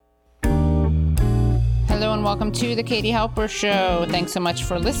Hello and welcome to The Katie Halper Show. Thanks so much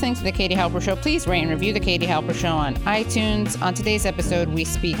for listening to The Katie Halper Show. Please rate and review The Katie Halper Show on iTunes. On today's episode, we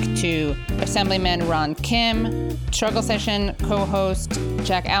speak to Assemblyman Ron Kim, Struggle Session co-host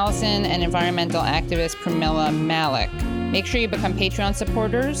Jack Allison, and environmental activist Pramila Malik. Make sure you become Patreon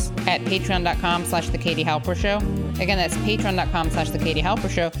supporters at patreon.com/The Katie Halper Show. Again, that's patreon.com/The Katie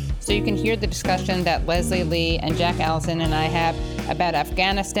Halper Show. So you can hear the discussion that Leslie Lee and Jack Allison and I have about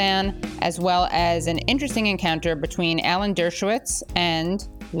Afghanistan, as well as an interesting encounter between Alan Dershowitz and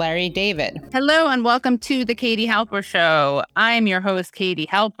Larry David. Hello and welcome to The Katie Halper Show. I am your host, Katie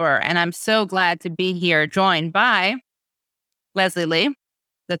Halper, and I'm so glad to be here joined by Leslie Lee,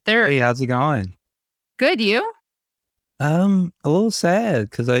 the third. Hey, how's it going? Good, you? A little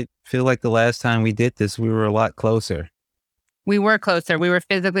sad because I feel like the last time we did this, we were a lot closer. We were closer. We were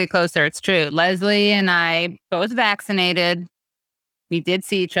physically closer. It's true. Leslie and I both vaccinated. We did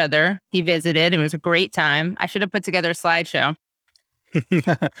see each other. He visited. It was a great time. I should have put together a slideshow.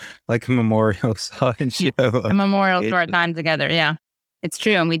 Like a memorial slideshow. A memorial to our time together. Yeah, it's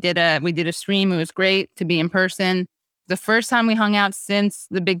true. And we did a stream. It was great to be in person. The first time we hung out since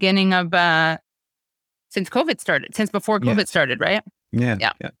the beginning of since COVID started, since before COVID started, right?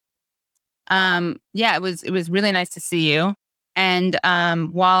 Yeah. Yeah, it was really nice to see you. And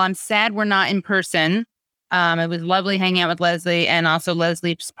while I'm sad we're not in person, it was lovely hanging out with Leslie and also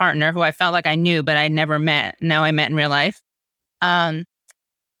Leslie's partner, who I felt like I knew, but I never met. Now I met in real life. And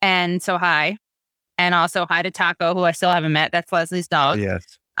so hi. And also hi to Taco, who I still haven't met. That's Leslie's dog. Yes.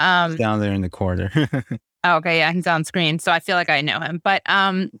 He's down there in the corner. Okay, yeah, he's on screen, so I feel like I know him. But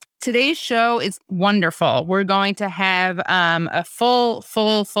today's show is wonderful. We're going to have a full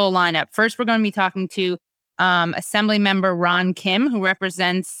lineup. First, we're going to be talking to Assembly Member Ron Kim, who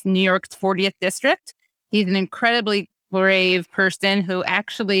represents New York's 40th District. He's an incredibly brave person who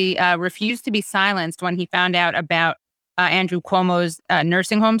actually refused to be silenced when he found out about Andrew Cuomo's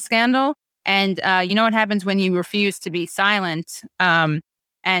nursing home scandal. And you know what happens when you refuse to be silent?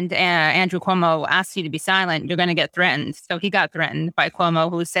 And Andrew Cuomo asks you to be silent, you're going to get threatened. So he got threatened by Cuomo,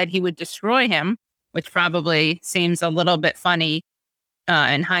 who said he would destroy him, which probably seems a little bit funny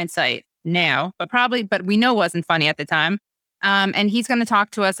in hindsight now, but we know wasn't funny at the time. And he's going to talk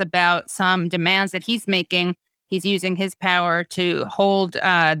to us about some demands that he's making. He's using his power to hold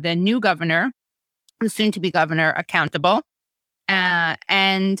the new governor, the soon-to-be governor, accountable.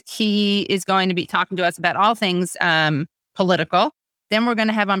 And he is going to be talking to us about all things political. Then we're going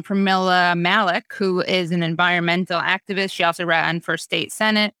to have on Pramila Malik, who is an environmental activist. She also ran for state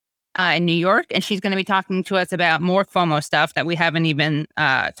senate in New York, and she's going to be talking to us about more Cuomo stuff that we haven't even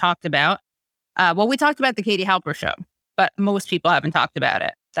talked about. Well, we talked about the Katie Halper Show, but most people haven't talked about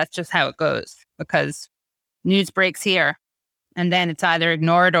it. That's just how it goes, because news breaks here, and then it's either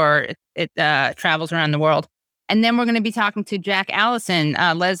ignored or it travels around the world. And then we're going to be talking to Jack Allison,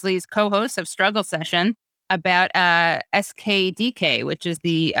 Leslie's co-host of Struggle Session, about SKDK, which is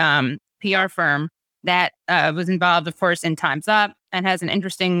the PR firm that was involved, of course, in Time's Up and has an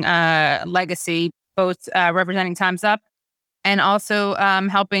interesting legacy, both representing Time's Up and also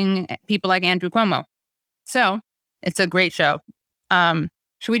helping people like Andrew Cuomo. So it's a great show.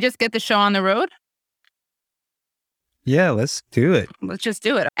 Should we just get the show on the road? Yeah, let's do it. Let's just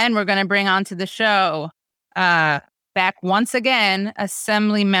do it. And we're going to bring onto the show back once again,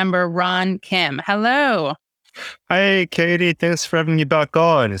 Assembly Member Ron Kim. Hello. Hi, Katie. Thanks for having me back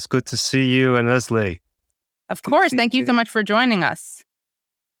on. It's good to see you and Leslie. Of course. Thank you so much for joining us.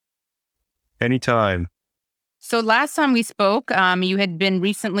 Anytime. So last time we spoke, you had been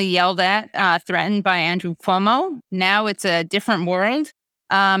recently yelled at, threatened by Andrew Cuomo. Now it's a different world.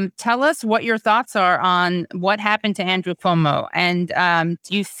 Tell us what your thoughts are on what happened to Andrew Cuomo. And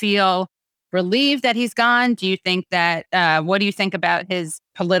do you feel relieved that he's gone? Do you think that, what do you think about his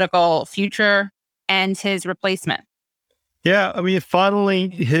political future and his replacement? Yeah, I mean, finally,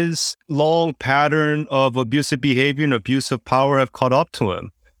 his long pattern of abusive behavior and abuse of power have caught up to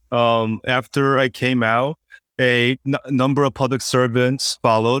him. After I came out, a number of public servants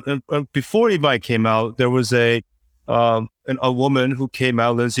followed. And before even I came out, there was a woman who came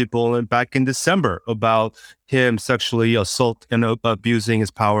out, Lindsey Boland, back in December about him sexually assault and abusing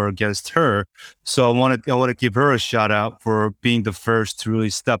his power against her. So I want to give her a shout out for being the first to really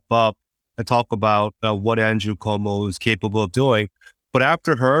step up and talk about what Andrew Cuomo is capable of doing. But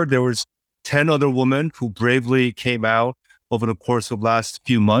after her, there was 10 other women who bravely came out over the course of the last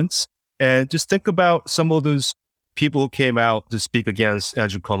few months. And just think about some of those people who came out to speak against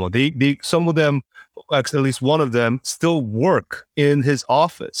Andrew Cuomo. Some of them, actually, at least one of them, still work in his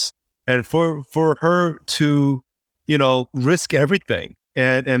office. And for her to, risk everything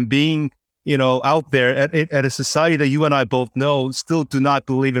and being out there at a society that you and I both know still do not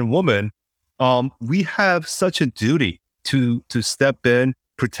believe in women, we have such a duty to step in,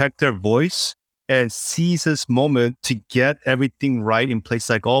 protect their voice, and seize this moment to get everything right in places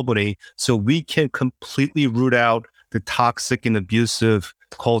like Albany so we can completely root out the toxic and abusive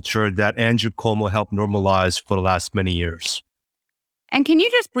culture that Andrew Cuomo helped normalize for the last many years. And can you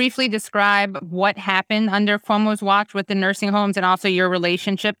just briefly describe what happened under Cuomo's watch with the nursing homes and also your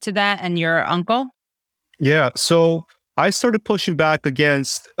relationship to that and your uncle? Yeah, so I started pushing back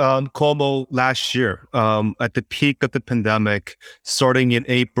against Cuomo last year at the peak of the pandemic, starting in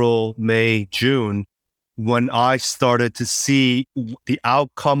April, May, June, when I started to see the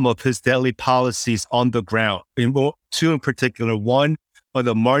outcome of his deadly policies on the ground. Two in particular, one on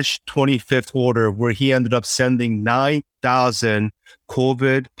the March 25th order, where he ended up sending 9,000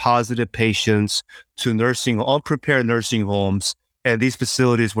 COVID positive patients to unprepared nursing homes, and these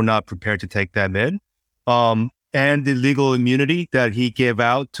facilities were not prepared to take them in. And the legal immunity that he gave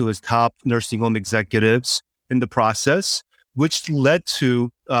out to his top nursing home executives in the process, which led to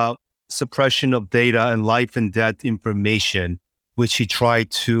suppression of data and life and death information, which he tried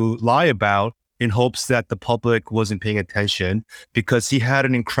to lie about in hopes that the public wasn't paying attention, because he had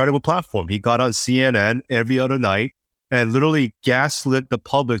an incredible platform. He got on CNN every other night and literally gaslit the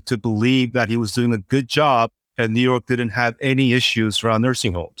public to believe that he was doing a good job and New York didn't have any issues around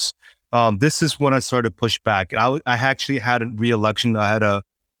nursing homes. This is when I started to push back. I actually had a re-election. I had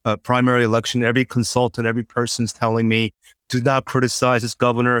a primary election. Every consultant, every person's telling me, do not criticize this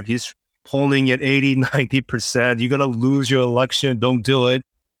governor. He's polling at 80, 90%. You're going to lose your election. Don't do it.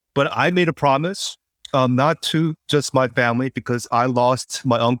 But I made a promise, not to just my family, because I lost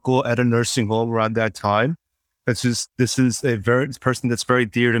my uncle at a nursing home around that time. This is a person that's very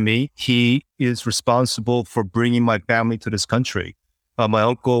dear to me. He is responsible for bringing my family to this country. My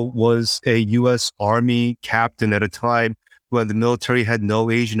uncle was a U.S. Army captain at a time when the military had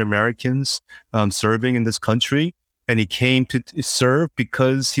no Asian Americans serving in this country. And he came to serve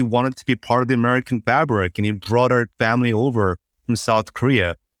because he wanted to be part of the American fabric. And he brought our family over from South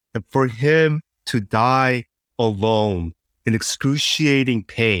Korea. And for him to die alone in excruciating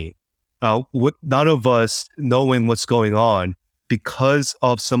pain, with none of us knowing what's going on because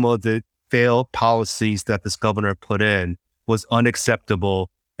of some of the failed policies that this governor put in, was unacceptable.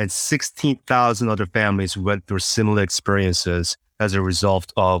 And 16,000 other families went through similar experiences as a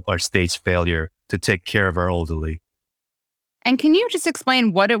result of our state's failure to take care of our elderly. And can you just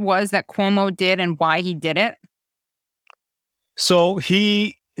explain what it was that Cuomo did and why he did it? So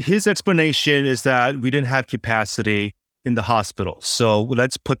his explanation is that we didn't have capacity in the hospital, so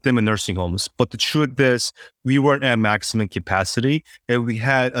let's put them in nursing homes. But the truth is, we weren't at maximum capacity, and we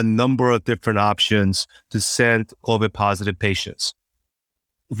had a number of different options to send COVID positive patients.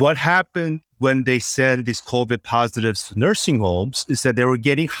 What happened when they sent these COVID positives to nursing homes is that they were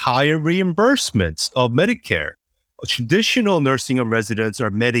getting higher reimbursements of Medicare. Traditional nursing home residents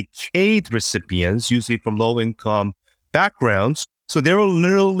are Medicaid recipients, usually from low-income backgrounds. So they were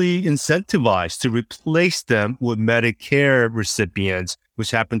literally incentivized to replace them with Medicare recipients,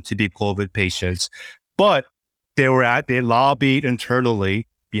 which happened to be COVID patients. But they lobbied internally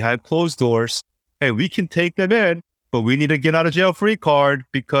behind closed doors. Hey, we can take them in, but we need to get out of jail free card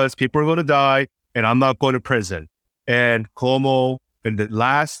because people are going to die and I'm not going to prison. And Cuomo, in the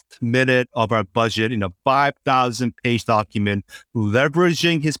last minute of our budget, in a 5,000-page document,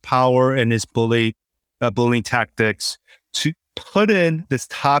 leveraging his power and his bullying tactics to put in this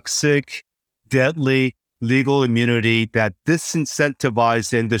toxic, deadly legal immunity that disincentivized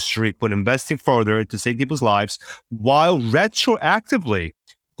the industry from investing further to save people's lives, while retroactively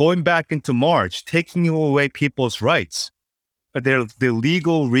going back into March, taking away people's rights, their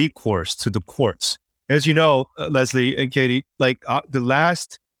legal recourse to the courts. As you know, Leslie and Katie, the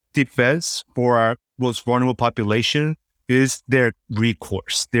last defense for our most vulnerable population is their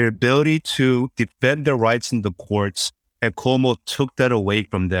recourse, their ability to defend their rights in the courts. And Cuomo took that away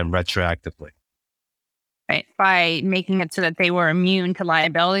from them retroactively. Right. By making it so that they were immune to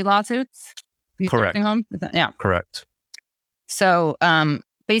liability lawsuits? Correct. Yeah. Correct. So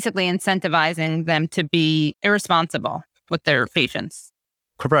basically incentivizing them to be irresponsible with their patients.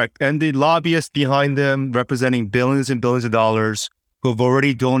 Correct. And the lobbyists behind them, representing billions and billions of dollars, who have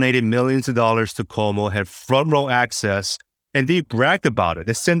already donated millions of dollars to Cuomo, had front row access. And they bragged about it.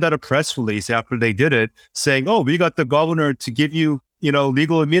 They sent out a press release after they did it saying, oh, we got the governor to give you,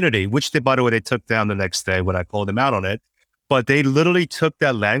 legal immunity, which by the way, they took down the next day when I called them out on it. But they literally took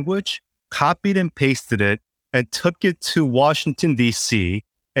that language, copied and pasted it, and took it to Washington, D.C.,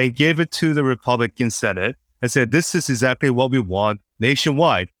 and gave it to the Republican Senate and said, this is exactly what we want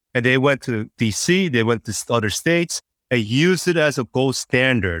nationwide. And they went to DC, they went to other states and used it as a gold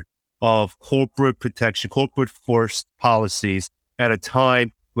standard of corporate protection, corporate forced policies at a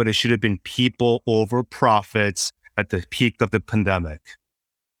time when it should have been people over profits at the peak of the pandemic.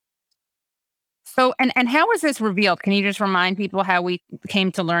 So, and how was this revealed? Can you just remind people how we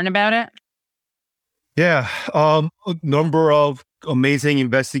came to learn about it? Yeah, a number of amazing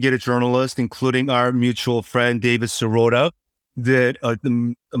investigative journalists, including our mutual friend David Sirota, did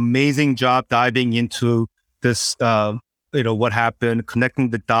an amazing job diving into this. What happened, connecting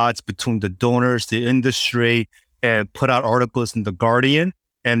the dots between the donors, the industry, and put out articles in the Guardian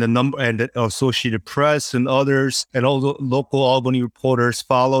and the Associated Press and others, and all the local Albany reporters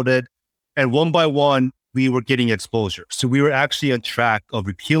followed it. And one by one, we were getting exposure. So we were actually on track of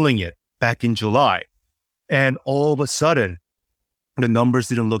repealing it back in July. And all of a sudden, the numbers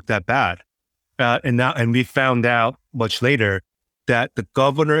didn't look that bad. And we found out much later that the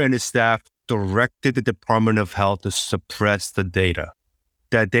governor and his staff directed the Department of Health to suppress the data,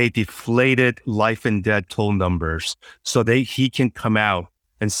 that they deflated life and death toll numbers so he can come out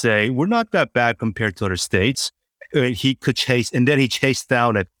and say, we're not that bad compared to other states. He chased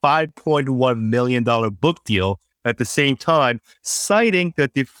down a $5.1 million book deal at the same time, citing the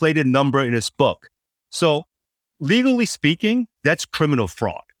deflated number in his book. So legally speaking, that's criminal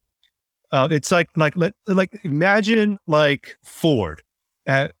fraud. It's like imagine like Ford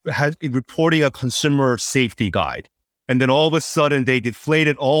has reporting a consumer safety guide, and then all of a sudden they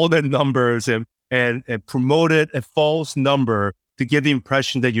deflated all their numbers and promoted a false number to give the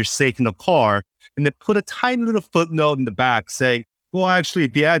impression that you're safe in the car, and they put a tiny little footnote in the back saying, well, actually,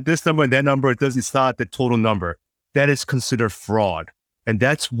 if you add this number and that number, it's not the total number. That is considered fraud. And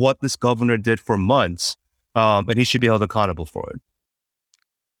that's what this governor did for months. And he should be held accountable for it.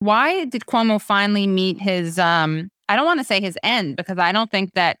 Why did Cuomo finally meet his, I don't want to say his end, because I don't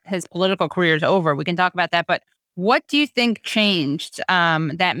think that his political career is over. We can talk about that. But what do you think changed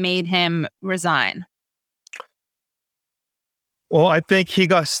that made him resign? Well, I think he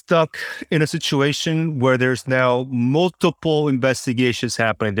got stuck in a situation where there's now multiple investigations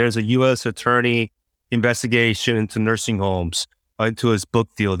happening. There's a U.S. attorney investigation into nursing homes, into his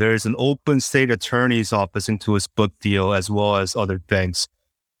book deal. There's an open state attorney's office into his book deal, as well as other things.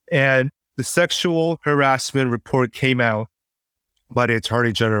 And the sexual harassment report came out by the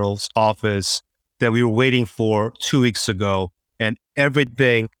Attorney General's office that we were waiting for 2 weeks ago, and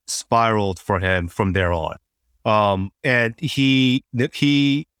everything spiraled for him from there on. And he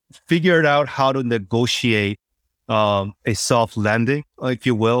figured out how to negotiate a soft landing, if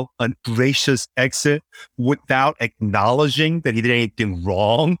you will, a gracious exit without acknowledging that he did anything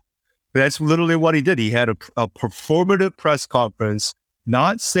wrong. That's literally what he did. He had a performative press conference,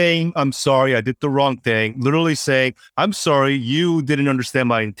 not saying, I'm sorry, I did the wrong thing, literally saying, I'm sorry, you didn't understand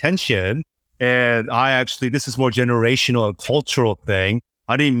my intention. And this is more generational and cultural thing.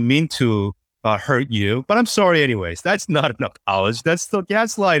 I didn't mean to hurt you, but I'm sorry anyways. That's not an apology. That's still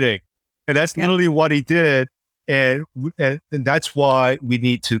gaslighting. And that's literally what he did. And that's why we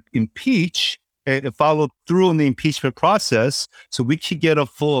need to impeach and follow through on the impeachment process so we can get a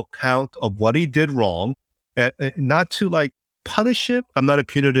full account of what he did wrong, and not to punish him. I'm not a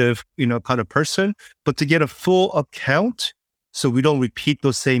punitive, kind of person, but to get a full account so we don't repeat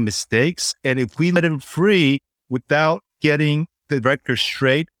those same mistakes. And if we let him free without getting the record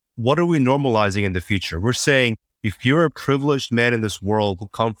straight, what are we normalizing in the future? We're saying, if you're a privileged man in this world who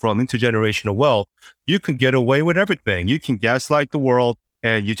come from intergenerational wealth, you can get away with everything. You can gaslight the world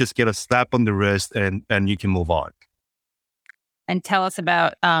and you just get a slap on the wrist and you can move on. And tell us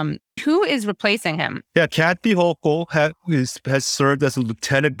about who is replacing him. Yeah, Kathy Hochul has served as a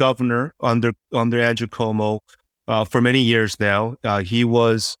lieutenant governor under Andrew Cuomo for many years now. She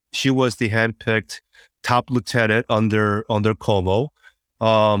was the handpicked top lieutenant under Cuomo.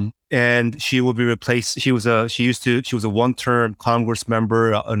 And she will be replaced. She was a one-term Congress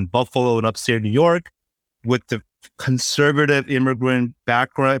member in Buffalo and upstate New York with the conservative immigrant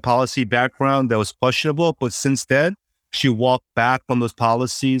policy background that was questionable. But since then, she walked back on those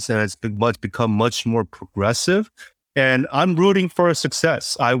policies and has become much more progressive. And I'm rooting for her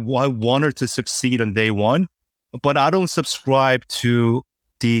success. I want her to succeed on day one, but I don't subscribe to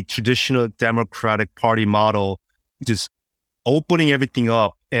the traditional Democratic Party model, just opening everything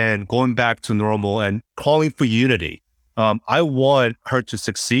up and going back to normal and calling for unity. I want her to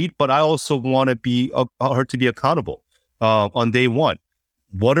succeed, but I also want her to be accountable on day one.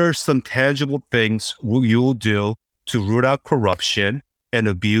 What are some tangible things you'll do to root out corruption and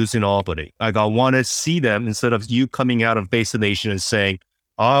abuse in Albany? I want to see them instead of you coming out on Face the Nation and saying,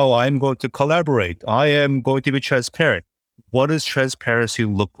 oh, I'm going to collaborate. I am going to be transparent. what does transparency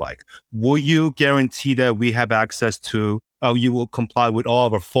look like? Will you guarantee that we have access to, you will comply with all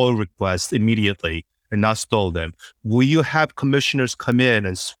of our FOIA requests immediately and not stall them? Will you have commissioners come in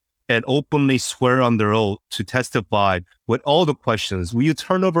and openly swear on their oath to testify with all the questions? Will you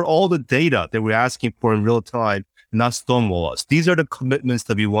turn over all the data that we're asking for in real time and not stonewall us? These are the commitments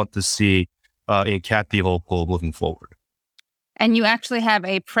that we want to see in Kathy Hochul moving forward. And you actually have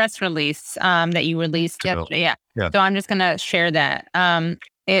a press release that you released yesterday. Yeah. So I'm just going to share that.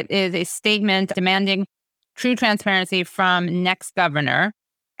 It is a statement demanding true transparency from next governor.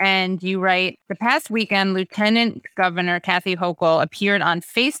 And you write, the past weekend, Lieutenant Governor Kathy Hochul appeared on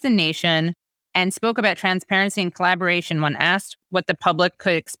Face the Nation and spoke about transparency and collaboration when asked what the public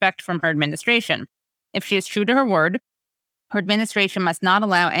could expect from her administration. If she is true to her word, her administration must not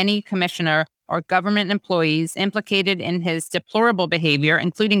allow any commissioner or government employees implicated in his deplorable behavior,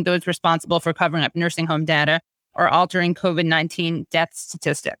 including those responsible for covering up nursing home data or altering COVID-19 death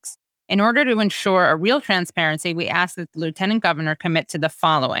statistics. In order to ensure a real transparency, we ask that the Lieutenant Governor commit to the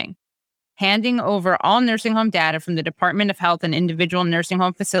following: handing over all nursing home data from the Department of Health and individual nursing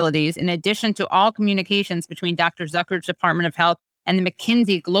home facilities, in addition to all communications between Dr. Zucker's Department of Health and the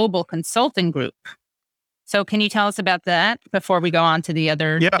McKinsey Global Consulting Group. So can you tell us about that before we go on to the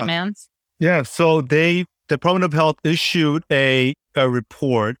other demands? Yeah, so the Department of Health issued a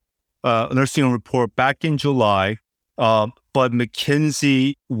report, a nursing home report back in July, but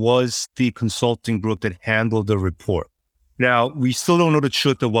McKinsey was the consulting group that handled the report. Now, we still don't know the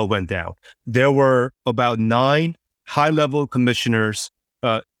truth of what went down. There were about 9 high-level commissioners,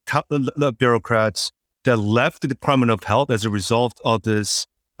 bureaucrats that left the Department of Health as a result of this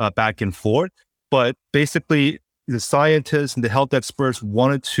back and forth. But basically, the scientists and the health experts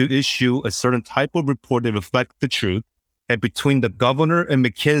wanted to issue a certain type of report that reflected the truth. And between the governor and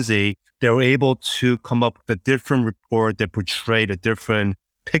McKinsey, they were able to come up with a different report that portrayed a different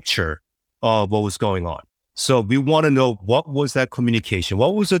picture of what was going on. So we want to know, what was that communication?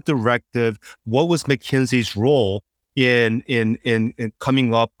 What was the directive? What was McKinsey's role in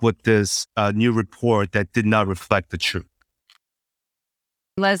coming up with this new report that did not reflect the truth?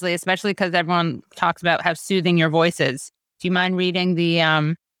 Leslie, especially because everyone talks about how soothing your voice is, do you mind reading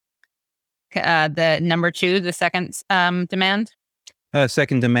the number 2, the second demand?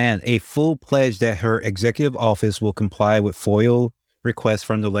 Second demand, a full pledge that her executive office will comply with FOIA requests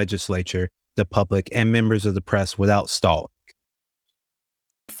from the legislature, the public, and members of the press without stall.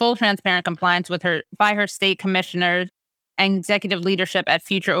 Full transparent compliance with by her state commissioners and executive leadership at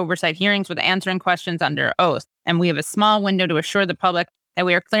future oversight hearings with answering questions under oath. And we have a small window to assure the public that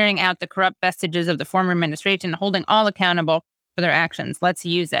we are clearing out the corrupt vestiges of the former administration and holding all accountable for their actions. Let's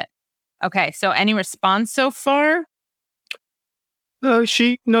use it. Okay, so any response so far?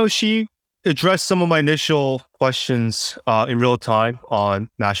 She addressed some of my initial questions in real time on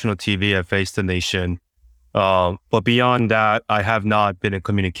national TV at Face the Nation. But beyond that, I have not been in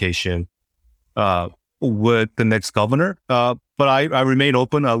communication with the next governor. But I remain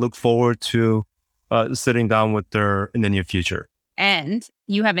open. I look forward to sitting down with her in the near future. And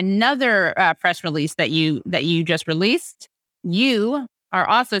you have another press release that you just released. You are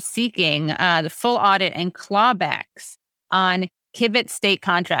also seeking the full audit and clawbacks on Kivett state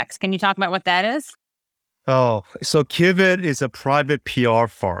contracts. Can you talk about what that is? Oh, so Kivett is a private PR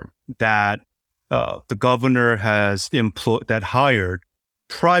firm that the governor has hired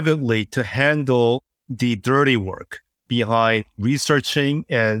privately to handle the dirty work behind researching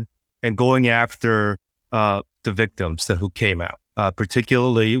and going after the victims who came out.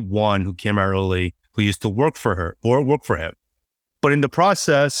 Particularly one who came out early, who used to work for her or work for him. But in the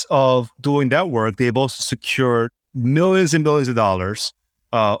process of doing that work, they've also secured millions and millions of dollars,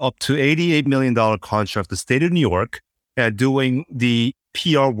 up to $88 million contract with the state of New York, and doing the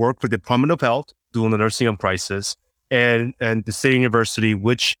PR work for the Department of Health, doing the nursing home crisis, and the state university,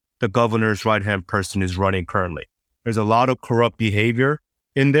 which the governor's right-hand person is running currently. There's a lot of corrupt behavior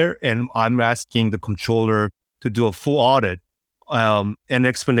in there, and I'm asking the comptroller to do a full audit, an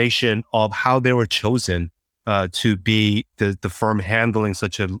explanation of how they were chosen to be the firm handling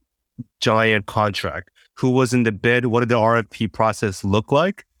such a giant contract. Who was in the bid? What did the RFP process look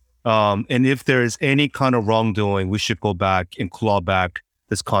like? And if there is any kind of wrongdoing, we should go back and claw back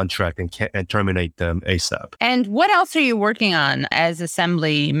this contract and terminate them ASAP. And what else are you working on as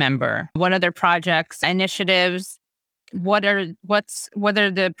Assembly member? What other projects, initiatives? What are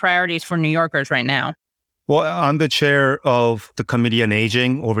the priorities for New Yorkers right now? Well, I'm the chair of the Committee on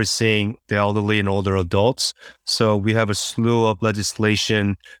Aging, overseeing the elderly and older adults. So we have a slew of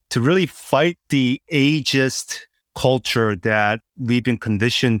legislation to really fight the ageist culture that we've been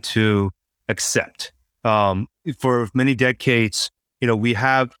conditioned to accept. for many decades, we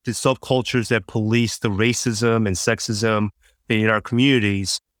have the subcultures that police the racism and sexism in our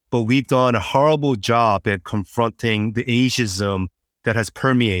communities, but we've done a horrible job at confronting the ageism that has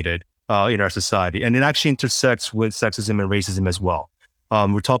permeated in our society. And it actually intersects with sexism and racism as well.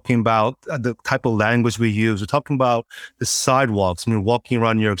 We're talking about the type of language we use. We're talking about the sidewalks. Walking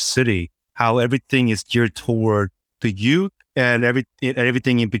around New York City, how everything is geared toward the youth and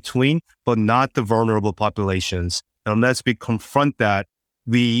everything in between, but not the vulnerable populations. And unless we confront that,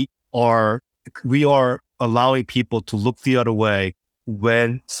 we are allowing people to look the other way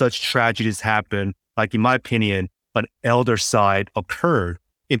when such tragedies happen. Like, in my opinion, an elder side occurred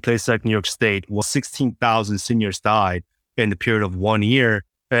in places like New York State, where 16,000 seniors died in the period of 1 year.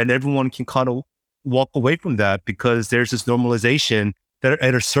 And everyone can kind of walk away from that because there's this normalization that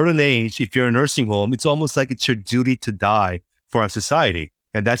at a certain age, if you're in a nursing home, it's almost like it's your duty to die for our society.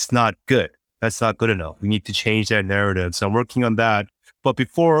 And that's not good. That's not good enough. We need to change that narrative. So I'm working on that. But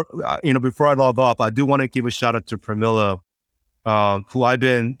before I log off, I do want to give a shout out to Pramila, who I've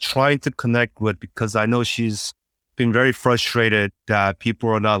been trying to connect with, because I know she's been very frustrated that people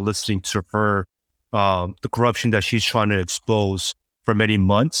are not listening to her, the corruption that she's trying to expose for many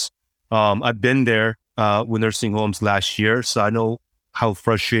months. I've been there with nursing homes last year, so I know how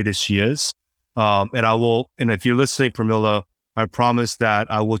frustrated she is. And if you're listening, Pramila, I promise that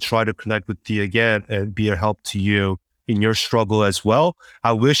I will try to connect with you again and be a help to you in your struggle as well.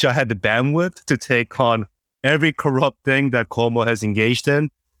 I wish I had the bandwidth to take on every corrupt thing that Cuomo has engaged in,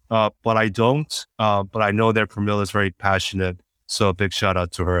 but I don't. But I know that Pramila is very passionate, so a big shout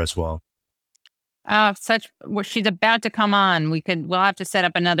out to her as well. She's about to come on. We'll have to set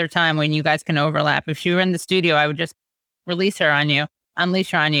up another time when you guys can overlap. If she were in the studio, I would just unleash her on you.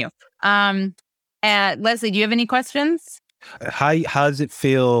 Leslie, do you have any questions? How does it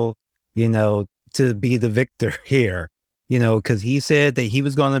feel, to be the victor here? Because he said that he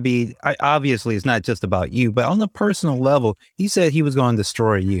was going to be, obviously it's not just about you, but on a personal level, he said he was going to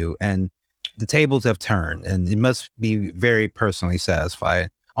destroy you, and the tables have turned, and it must be very personally satisfying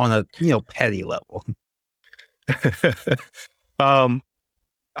on a, petty level. I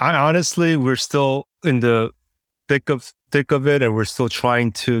honestly, we're still in the thick of it, and we're still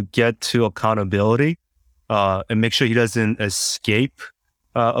trying to get to accountability, and make sure he doesn't escape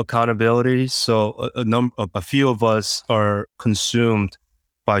accountability. So a few of us are consumed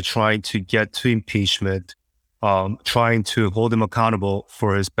by trying to get to impeachment, trying to hold him accountable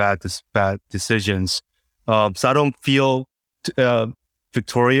for his bad decisions. So I don't feel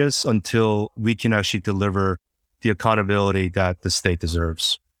victorious until we can actually deliver the accountability that the state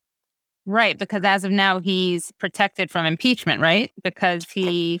deserves. Right, because as of now, he's protected from impeachment, right? Because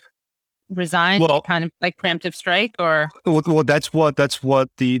he resigned, kind of like preemptive strike, or? Well, that's what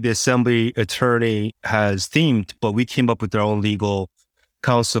the Assembly attorney has themed, but we came up with our own legal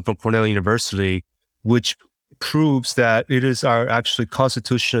counsel from Cornell University, which proves that it is our actually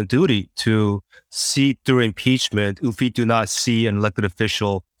constitutional duty to see through impeachment if we do not see an elected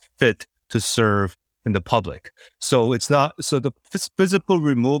official fit to serve in the public. So it's not, the physical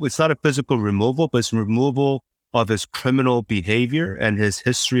removal, it's not a physical removal, but it's removal of his criminal behavior and his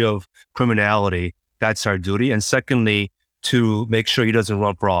history of criminality. That's our duty. And secondly, to make sure he doesn't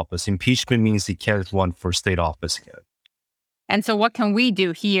run for office. Impeachment means he can't run for state office again. And so what can we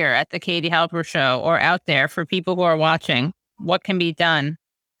do here at the Katie Halper Show or out there for people who are watching? What can be done?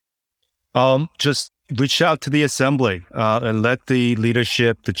 Just reach out to the Assembly and let the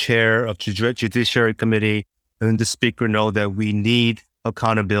leadership, the chair of the Judiciary Committee, and the Speaker know that we need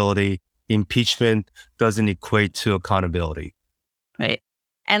accountability. Impeachment doesn't equate to accountability. Right.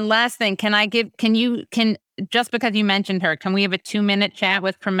 And last thing, just because you mentioned her, can we have a 2-minute chat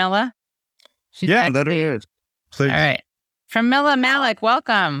with Pramila? That is. Please. All right. Pramila Malik,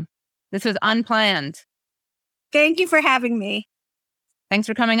 welcome. This was unplanned. Thank you for having me. Thanks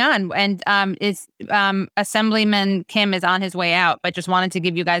for coming on. And Assemblyman Kim is on his way out, but just wanted to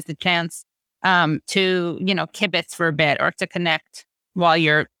give you guys the chance to, kibitz for a bit or to connect while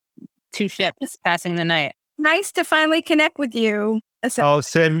you're two ships passing the night. Nice to finally connect with you.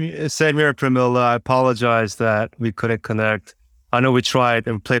 Same here, Pramila. I apologize that we couldn't connect. I know we tried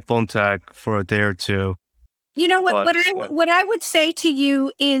and played phone tag for a day or two. You know what? What I would say to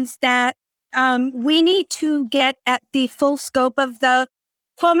you is that we need to get at the full scope of the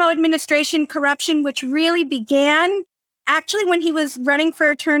Cuomo administration corruption, which really began actually when he was running for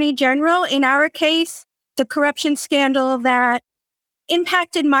Attorney General. In our case, the corruption scandal that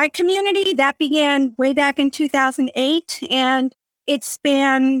impacted my community, that began way back in 2008, and it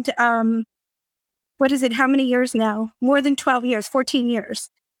spanned, how many years now? More than 12 years, 14 years.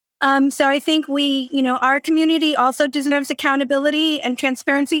 So I think our community also deserves accountability and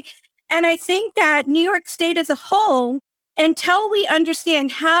transparency. And I think that New York State as a whole, until we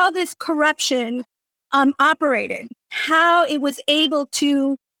understand how this corruption operated, how it was able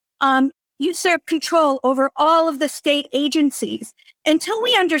to usurp control over all of the state agencies, until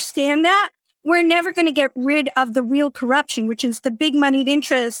we understand that, we're never going to get rid of the real corruption, which is the big moneyed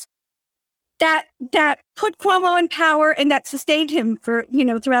interests that put Cuomo in power and that sustained him for,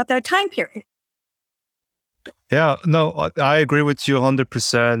 throughout that time period. Yeah, no, I agree with you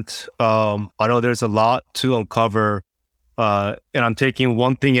 100%. I know there's a lot to uncover, and I'm taking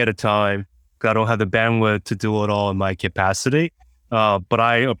one thing at a time because I don't have the bandwidth to do it all in my capacity. But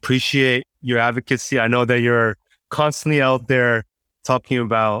I appreciate your advocacy. I know that you're constantly out there talking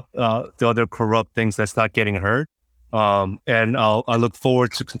about the other corrupt things that's not getting heard. And I look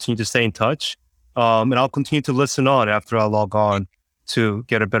forward to continue to stay in touch. And I'll continue to listen on after I log on to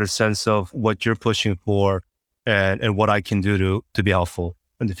get a better sense of what you're pushing for and what I can do to be helpful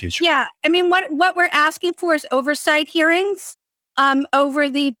in the future. Yeah. I mean, what we're asking for is oversight hearings over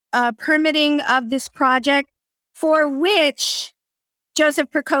the permitting of this project, for which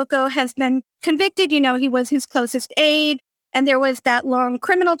Joseph Percoco has been convicted. He was his closest aide, and there was that long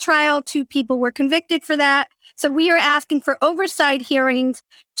criminal trial. 2 people were convicted for that. So we are asking for oversight hearings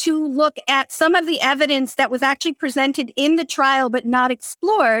to look at some of the evidence that was actually presented in the trial, but not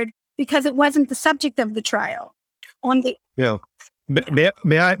explored because it wasn't the subject of the trial. Yeah.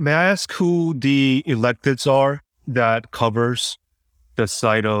 May I ask who the electeds are that covers the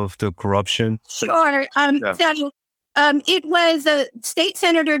site of the corruption? Sure. It was State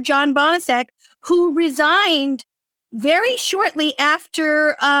Senator John Bonasek, who resigned very shortly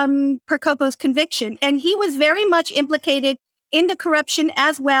after Percoco's conviction. And he was very much implicated in the corruption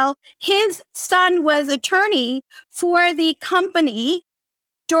as well. His son was attorney for the company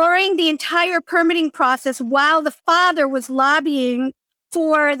during the entire permitting process while the father was lobbying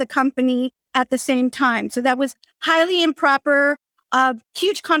for the company at the same time. So that was highly improper,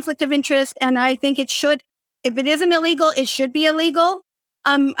 huge conflict of interest. And I think it should, if it isn't illegal, it should be illegal.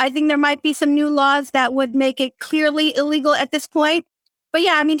 I think there might be some new laws that would make it clearly illegal at this point. But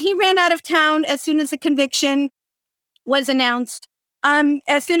yeah, I mean, he ran out of town as soon as the conviction was announced.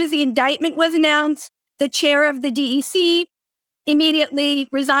 As soon as the indictment was announced, the chair of the DEC immediately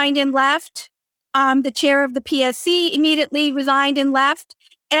resigned and left. The chair of the PSC immediately resigned and left.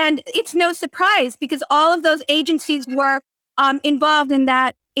 And it's no surprise because all of those agencies were involved in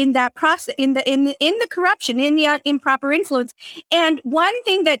that process, in the corruption, in the improper influence. And one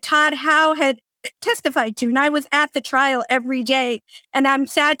thing that Todd Howe had testified to, and I was at the trial every day, and I'm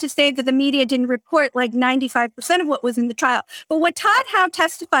sad to say that the media didn't report like 95% of what was in the trial. But what Todd Howe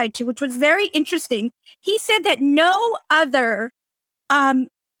testified to, which was very interesting, he said that no other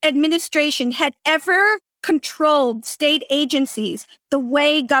administration had ever controlled state agencies the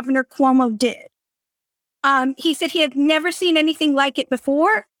way Governor Cuomo did. He said he had never seen anything like it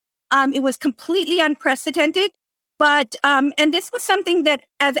before. It was completely unprecedented. But, and this was something that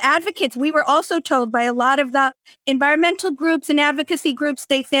as advocates, we were also told by a lot of the environmental groups and advocacy groups.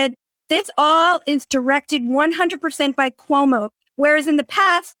 They said, this all is directed 100% by Cuomo. Whereas in the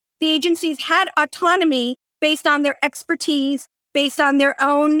past, the agencies had autonomy based on their expertise, based on their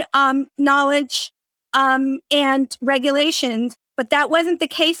own knowledge and regulations. But that wasn't the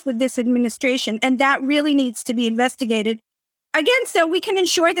case with this administration. And that really needs to be investigated again, so we can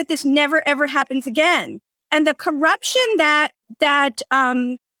ensure that this never, ever happens again. And the corruption that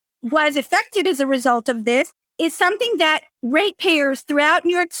was affected as a result of this is something that ratepayers throughout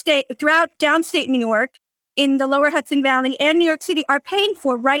New York State, throughout downstate New York, in the lower Hudson Valley and New York City are paying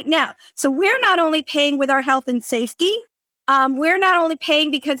for right now. So we're not only paying with our health and safety, we're not only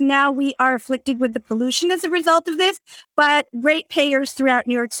paying because now we are afflicted with the pollution as a result of this, but ratepayers throughout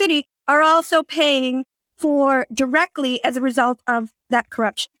New York City are also paying for directly as a result of that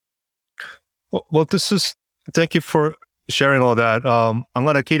corruption. Well, thank you for sharing all that.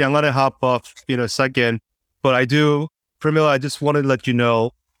 Katie, I'm gonna hop off in a second, but Pramila, I just wanted to let you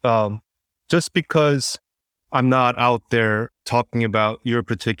know, just because I'm not out there talking about your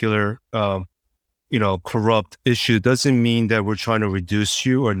particular, corrupt issue doesn't mean that we're trying to reduce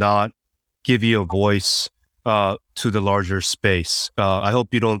you or not give you a voice to the larger space. I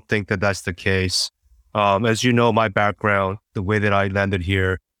hope you don't think that that's the case. As you know, my background, the way that I landed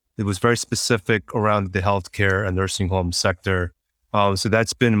here, it was very specific around the healthcare and nursing home sector. So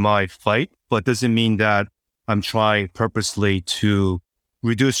that's been my fight, but doesn't mean that I'm trying purposely to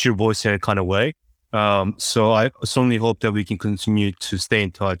reduce your voice in a kind of way. So I certainly hope that we can continue to stay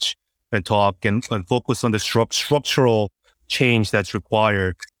in touch and talk and focus on the structural change that's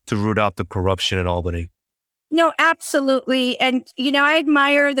required to root out the corruption in Albany. No, absolutely. And, I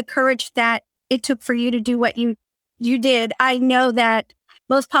admire the courage that it took for you to do what you did. I know that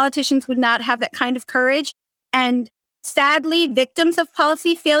most politicians would not have that kind of courage. And sadly, victims of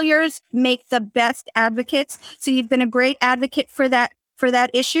policy failures make the best advocates. So you've been a great advocate for that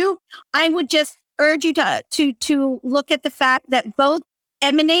issue. I would just urge you to look at the fact that both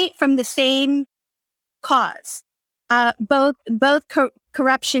emanate from the same cause. Both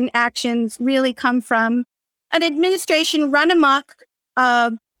corruption actions really come from an administration run amok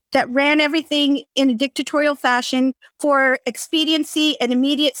that ran everything in a dictatorial fashion for expediency and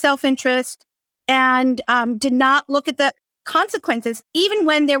immediate self-interest, and did not look at the consequences, even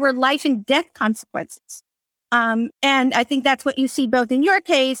when there were life and death consequences. And I think that's what you see both in your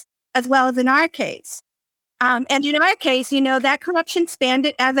case as well as in our case. And in our case, that corruption spanned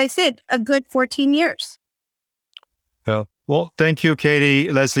it, as I said, a good 14 years. Well, thank you,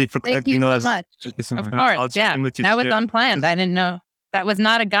 Katie, Leslie, for connecting us. Thank you so much. Of course, yeah. That was unplanned. I didn't know. That was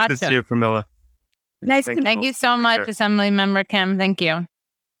not a gotcha. Good to see you, Pramila. Nice. Thank you so much, Assemblymember Kim. Thank you.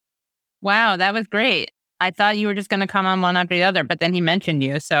 Wow, that was great. I thought you were just going to come on one after the other, but then he mentioned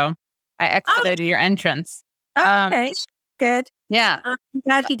you, so I expedited your entrance. Okay, good. Yeah. I'm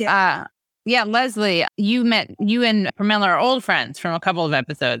glad he did. Yeah, Leslie, you and Pramila are old friends from a couple of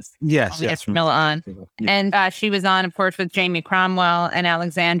episodes. Yes. Pramila on. And she was on, of course, with Jamie Cromwell and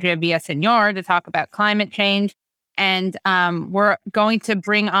Alexandria Villaseñor to talk about climate change. And we're going to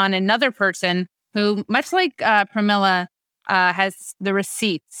bring on another person who, much like Pramila, has the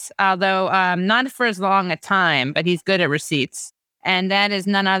receipts, although not for as long a time, but he's good at receipts. And that is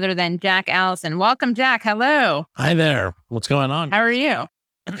none other than Jack Allison. Welcome, Jack. Hello. Hi there. What's going on? How are you?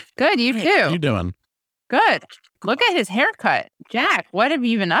 Good. You too. How you doing? Good. Look at his haircut. Jack, what have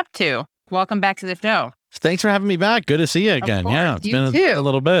you been up to? Welcome back to the show. Thanks for having me back. Good to see you again. Yeah, it's been a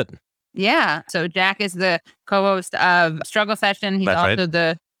little bit. Yeah. So Jack is the co-host of Struggle Session. He's also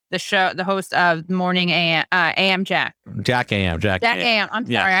the host of Morning AM Jack. Jack AM. Jack AM. I'm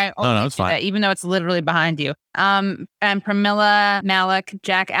sorry. No, it's fine. That, even though it's literally behind you. And Pramila Malik,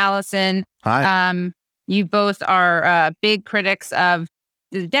 Jack Allison. Hi. You both are big critics of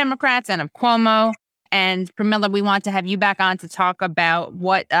the Democrats and of Cuomo. And Pramila, we want to have you back on to talk about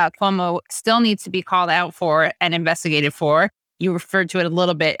what Cuomo still needs to be called out for and investigated for. You referred to it a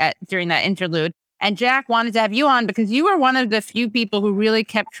little bit during that interlude. And Jack wanted to have you on because you were one of the few people who really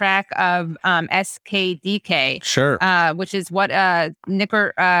kept track of SKDK. Sure. Which is what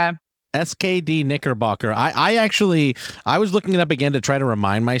SKD Knickerbocker. I was looking it up again to try to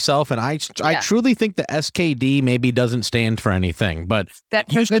remind myself, and I truly think the SKD maybe doesn't stand for anything, but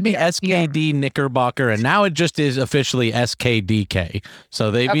that used to be SKD Knickerbocker, and now it just is officially SKDK.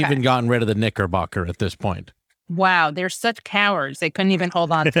 So they've even gotten rid of the Knickerbocker at this point. Wow, they're such cowards. They couldn't even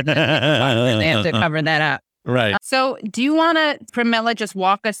hold on to it. They have to cover that up. Right. So do you want to, Pramila, just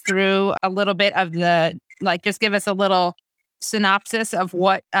walk us through a little bit of just give us a little synopsis of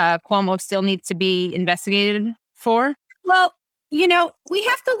what Cuomo still needs to be investigated for? Well, we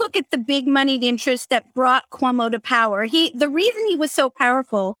have to look at the big moneyed interests that brought Cuomo to power. The reason he was so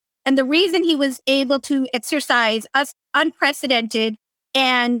powerful and the reason he was able to exercise unprecedented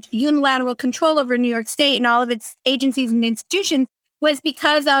and unilateral control over New York State and all of its agencies and institutions was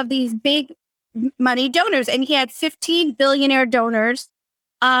because of these big money donors. And he had 15 billionaire donors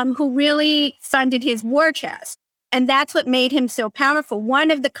who really funded his war chest. And that's what made him so powerful.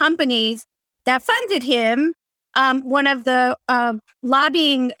 One of the companies that funded him, one of the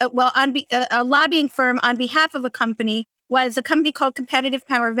lobbying firm on behalf of a company was a company called Competitive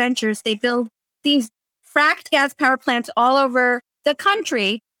Power Ventures. They build these fracked gas power plants all over the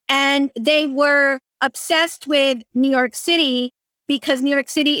country. And they were obsessed with New York City because New York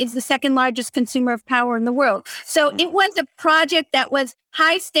City is the second largest consumer of power in the world. So it was a project that was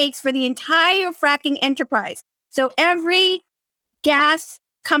high stakes for the entire fracking enterprise. So every gas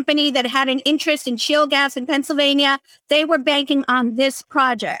company that had an interest in shale gas in Pennsylvania, they were banking on this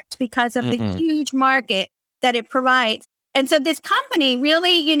project because of the huge market that it provides. And so this company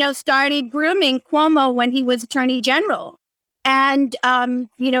really, started grooming Cuomo when he was Attorney General and,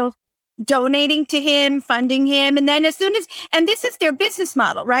 donating to him, funding him. And then and this is their business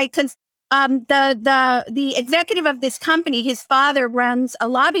model, right? Because the executive of this company, his father runs a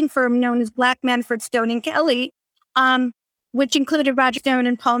lobbying firm known as Black Manafort, Stone and Kelly, which included Roger Stone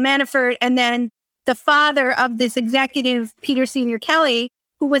and Paul Manafort. And then the father of this executive, Peter Senior Kelly,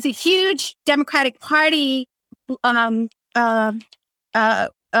 who was a huge Democratic Party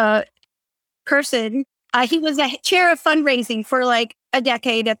person. He was a chair of fundraising for like a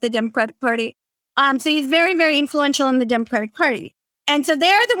decade at the Democratic Party. So he's very, very influential in the Democratic Party. And so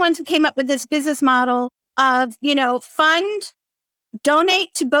they're the ones who came up with this business model of, fund,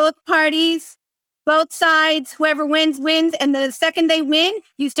 donate to both parties, both sides, whoever wins, wins. And the second they win,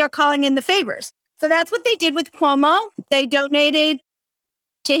 you start calling in the favors. So that's what they did with Cuomo. They donated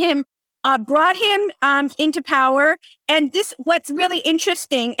to him, brought him into power. And what's really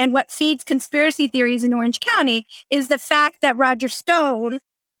interesting and what feeds conspiracy theories in Orange County is the fact that Roger Stone,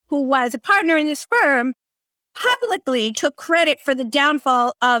 who was a partner in this firm, publicly took credit for the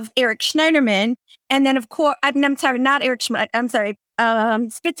downfall of Eric Schneiderman. And then, of course, I'm sorry, not Eric Schneiderman, I'm sorry,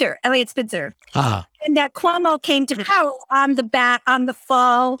 Spitzer, Elliot Spitzer. And that Cuomo came to power on the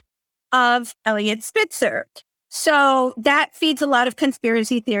fall of Elliot Spitzer. So that feeds a lot of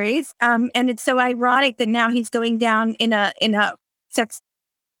conspiracy theories. And it's so ironic that now he's going down in a sex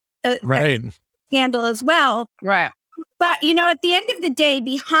scandal as well. Right. But, at the end of the day,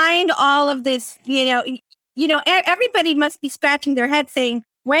 behind all of this, everybody must be scratching their head saying,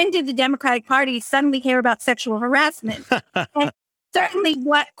 when did the Democratic Party suddenly care about sexual harassment? And certainly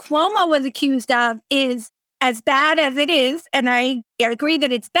what Cuomo was accused of is as bad as it is, and I agree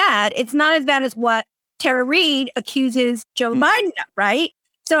that it's bad. It's not as bad as what Tara Reid accuses Joe Biden of, right?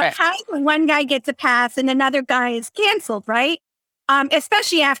 So how one guy gets a pass and another guy is canceled, right?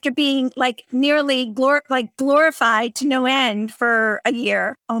 Especially after being nearly glorified to no end for a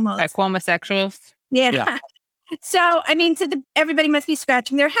year almost. Like homosexuals. Yeah. So, everybody must be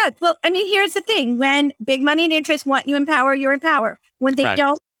scratching their heads. Well, here's the thing. When big money and interests want you in power, you're in power. When they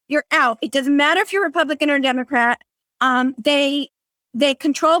don't, you're out. It doesn't matter if you're Republican or Democrat. They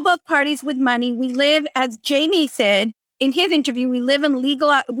control both parties with money. We live, as Jamie said in his interview, we live in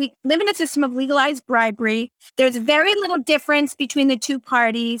a system of legalized bribery. There's very little difference between the two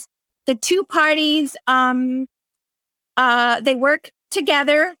parties. The two parties, they work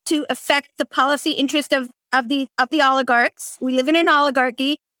together to affect the policy interest of the oligarchs. We live in an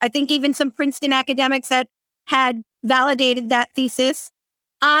oligarchy. I think even some Princeton academics had validated that thesis.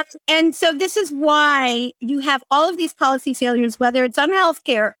 And so this is why you have all of these policy failures, whether it's on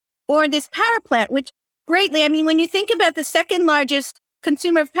healthcare or this power plant, which greatly, when you think about the second largest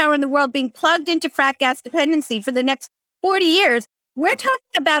consumer of power in the world being plugged into frack gas dependency for the next 40 years, we're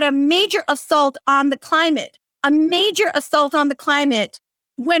talking about a major assault on the climate,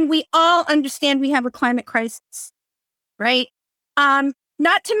 when we all understand we have a climate crisis, right?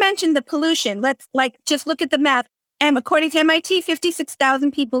 Not to mention the pollution. Let's just look at the math. And according to MIT,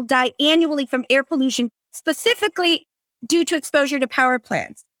 56,000 people die annually from air pollution, specifically due to exposure to power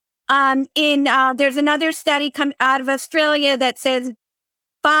plants. There's another study come out of Australia that says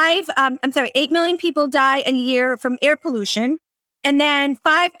 8 million people die a year from air pollution. And then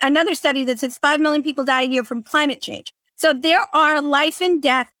another study that says 5 million people die a year from climate change. So there are life and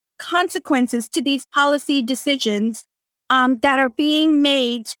death consequences to these policy decisions that are being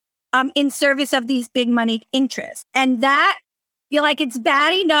made in service of these big money interests. And that, it's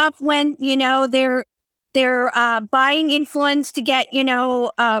bad enough when, they're buying influence to get,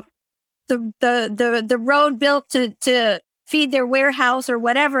 the road built to feed their warehouse or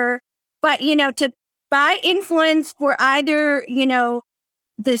whatever. But, to buy influence for either,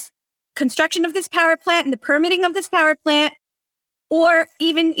 this construction of this power plant and the permitting of this power plant, or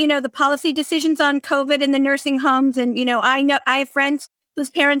even, the policy decisions on COVID and the nursing homes. And, I have friends whose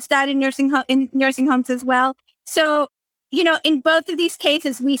parents died in nursing homes as well. So, in both of these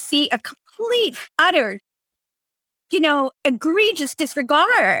cases, we see a complete, utter, egregious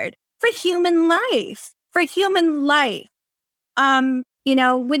disregard for human life, with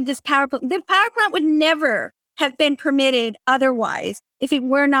this power plant. The power plant would never have been permitted otherwise if it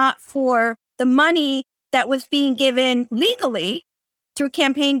were not for the money that was being given legally through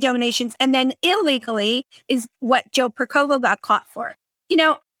campaign donations, and then illegally is what Joe Percovo got caught for.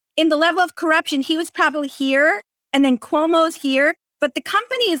 In the level of corruption, he was probably here, and then Cuomo's here, but the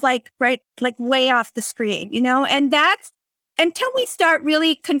company is way off the screen, and that's until we start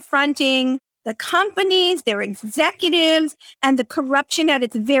really confronting the companies, their executives, and the corruption at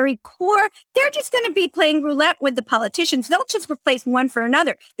its very core, they're just going to be playing roulette with the politicians. They'll just replace one for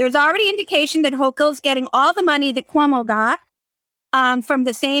another. There's already indication that Hochul's getting all the money that Cuomo got from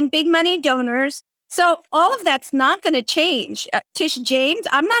the same big money donors. So all of that's not going to change. Tish James,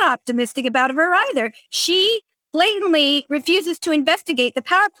 I'm not optimistic about her either. She blatantly refuses to investigate the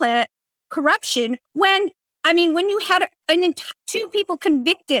power plant corruption when you had two people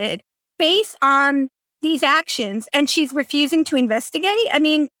convicted based on these actions and she's refusing to investigate.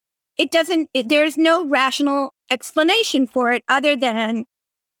 There's no rational explanation for it other than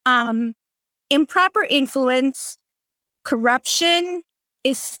improper influence. Corruption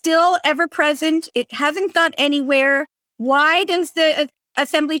is still ever present. It hasn't gone anywhere. Why does the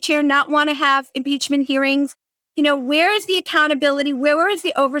assembly chair not want to have impeachment hearings? Where is the accountability? Where is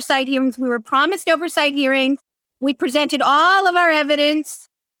the oversight hearings? We were promised oversight hearings. We presented all of our evidence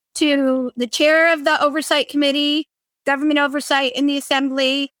to the chair of the oversight committee, government oversight in the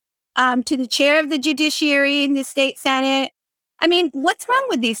assembly, to the chair of the judiciary in the state senate. I mean, what's wrong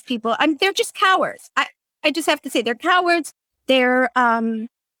with these people? They're just cowards. I just have to say they're cowards. They're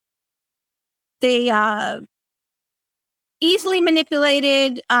easily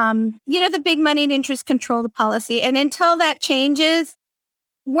manipulated. The big money and interest control the policy. And until that changes,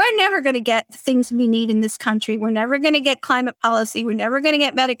 we're never going to get the things we need in this country. We're never going to get climate policy. We're never going to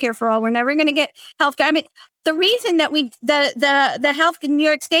get Medicare for all. We're never going to get healthcare. I mean, the reason that the New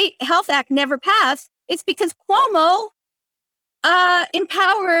York State Health Act never passed is because Cuomo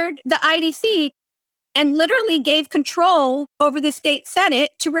empowered the IDC and literally gave control over the state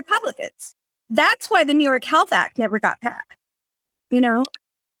Senate to Republicans. That's why the New York Health Act never got passed,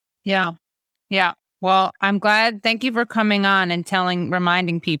 Yeah. Yeah. Well, I'm glad. Thank you for coming on and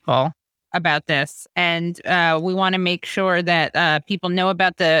reminding people about this. And we want to make sure that people know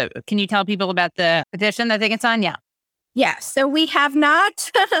about can you tell people about the petition? I think it's on. Yeah. Yeah. So we have not,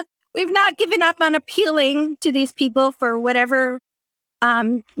 we've not given up on appealing to these people for whatever,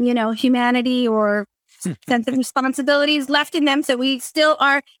 humanity or sense of responsibility is left in them. So we still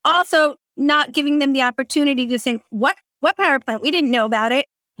are also not giving them the opportunity to think, what power plant? We didn't know about it.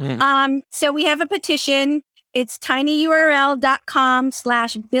 So we have a petition. It's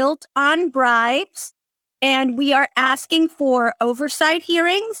tinyurl.com/builtonbribes. And we are asking for oversight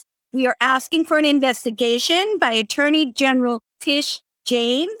hearings. We are asking for an investigation by Attorney General Tish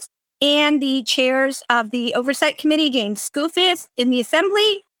James and the chairs of the Oversight Committee, James Skoufis, in the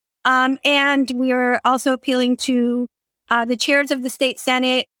Assembly. And we are also appealing to the chairs of the state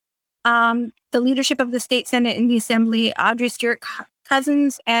Senate, the leadership of the state Senate in the Assembly, Audrey Stewart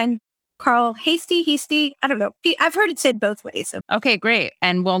Cousins and Carl Hasty. I don't know. I've heard it said both ways. So. Okay, great.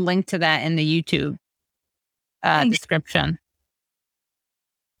 And we'll link to that in the YouTube description.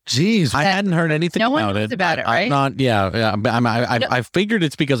 Jeez, I hadn't heard anything about it. No one knows about it, right? I'm not, I figured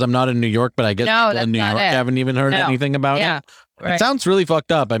it's because I'm not in New York, but I guess in New York, I haven't even heard anything about it. Right. It sounds really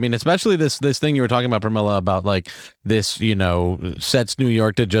fucked up. I mean, especially this thing you were talking about, Pramila, about like this, sets New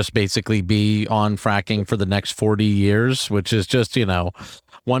York to just basically be on fracking for the next 40 years, which is just,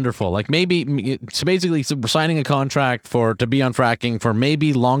 wonderful. Like maybe it's basically signing a contract to be on fracking for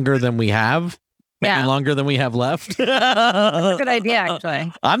maybe longer than we have. Maybe longer than we have left. That's a good idea,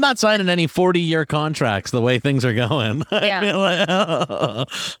 actually. I'm not signing any 40-year contracts the way things are going. Yeah.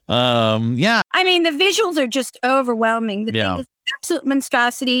 I mean, the visuals are just overwhelming. The thing is absolute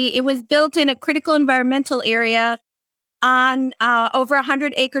monstrosity. It was built in a critical environmental area on over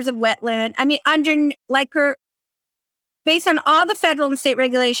 100 acres of wetland. I mean, based on all the federal and state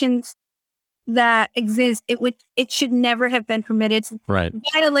regulations that exist, it should never have been permitted. It's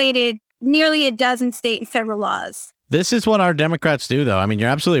violated nearly a dozen state and federal laws. This is what our Democrats do, though. I mean, you're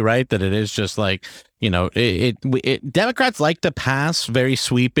absolutely right that it is just like, Democrats like to pass very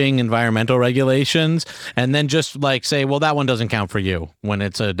sweeping environmental regulations and then just like say, well, that one doesn't count for you when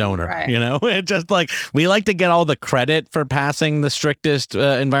it's a donor. Right. It's just like we like to get all the credit for passing the strictest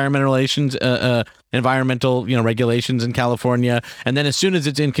environmental regulations in California. And then as soon as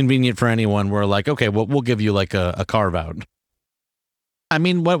it's inconvenient for anyone, we're like, OK, well, we'll give you like a carve out. I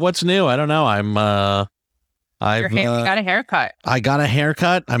mean, what's new? I don't know. You got a haircut. I got a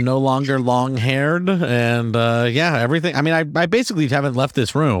haircut. I'm no longer long haired. And everything. I mean, I basically haven't left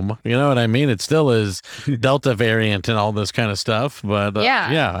this room. You know what I mean? It still is Delta variant and all this kind of stuff. But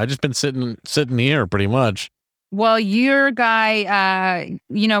I just been sitting here pretty much. Well, your guy,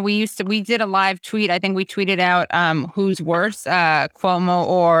 we did a live tweet. I think we tweeted out who's worse, Cuomo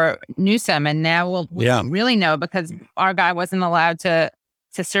or Newsom. And now we really know because our guy wasn't allowed to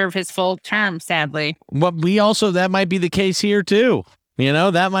serve his full term, sadly. But that might be the case here too.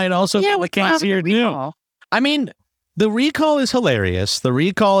 That might also be the case here too. I mean, the recall is hilarious. The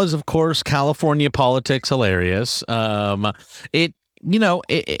recall is, of course, California politics hilarious.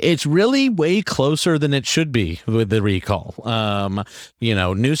 It's really way closer than it should be with the recall.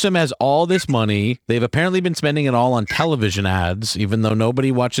 Newsom has all this money. They've apparently been spending it all on television ads, even though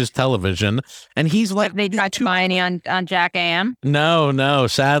nobody watches television. And he's like, they tried to buy any on Jack AM? No,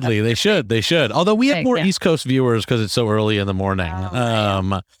 sadly, they should. Although we have more East Coast viewers because it's so early in the morning.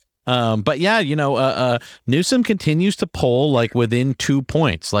 Newsom continues to poll like within 2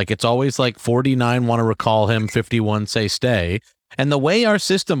 points. Like it's always like 49 want to recall him, 51 say stay. And the way our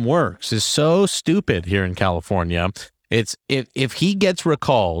system works is so stupid here in California. It's if he gets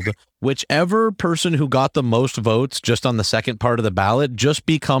recalled, whichever person who got the most votes just on the second part of the ballot just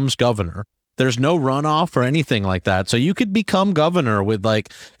becomes governor. There's no runoff or anything like that. So you could become governor with like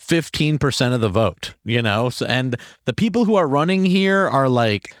 15% of the vote, you know? So, and the people who are running here are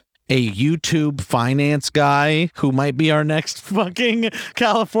like a YouTube finance guy who might be our next fucking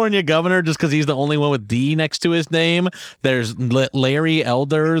California governor just because he's the only one with D next to his name. There's Larry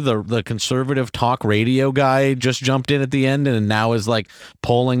Elder, the conservative talk radio guy, just jumped in at the end and now is like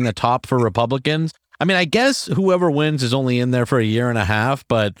polling the top for Republicans. I mean, I guess whoever wins is only in there for a year and a half,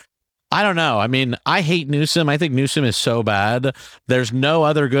 but I don't know. I mean, I hate Newsom. I think Newsom is so bad. There's no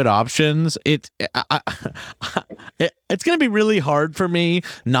other good options. It's going to be really hard for me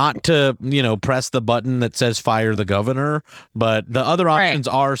not to, press the button that says fire the governor. But the other options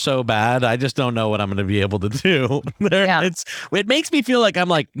are so bad. I just don't know what I'm going to be able to do. It makes me feel like I'm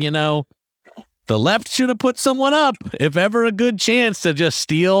like, the left should have put someone up, if ever a good chance to just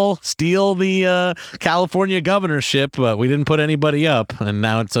steal the California governorship, but we didn't put anybody up, and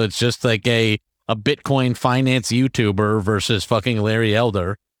now it's just like a Bitcoin finance YouTuber versus fucking Larry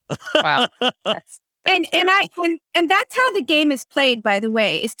Elder. Wow. And that's how the game is played, by the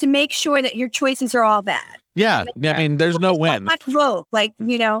way, is to make sure that your choices are all bad. Yeah, I mean, there's no win. Not vote,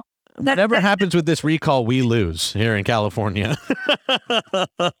 Whatever happens with this recall, we lose here in California.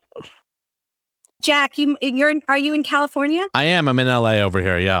 Jack, are you in California? I am. I'm in LA over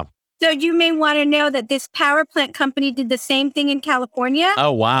here. Yeah. So you may want to know that this power plant company did the same thing in California.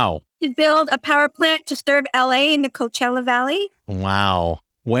 Oh, wow. To build a power plant to serve LA in the Coachella Valley. Wow.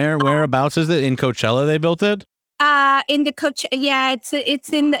 Whereabouts is it? In Coachella they built it? In the Coachella. Yeah,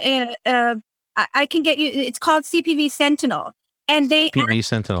 it's in the, I can get you, it's called CPV Sentinel. And CPV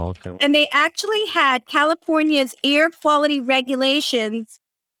Sentinel. Okay. And they actually had California's air quality regulations,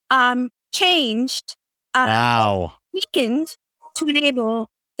 changed, weakened to enable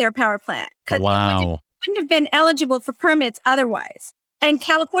their power plant. Wow. It wouldn't have been eligible for permits otherwise. And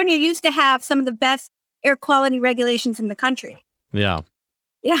California used to have some of the best air quality regulations in the country. Yeah.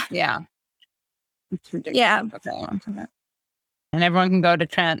 Yeah. Yeah. It's ridiculous. Yeah. Okay. And everyone can go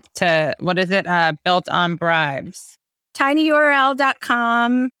to what is it? Built on Bribes.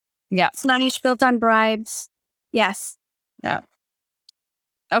 tinyurl.com. Yeah. / built on bribes. Yes. Yeah.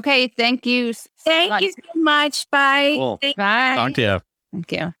 Okay, thank you. Thank you so much. Bye. Cool. Bye. Talk to you.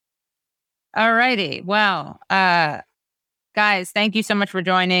 Thank you. All righty. Well, guys, thank you so much for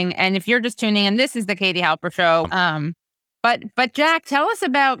joining. And if you're just tuning in, this is the Katie Halper Show. But Jack, tell us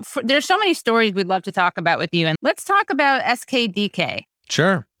about. There's so many stories we'd love to talk about with you, and let's talk about SKDK.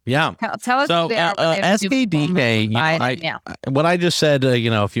 Sure. Yeah. Tell us. So SKDK, what I just said,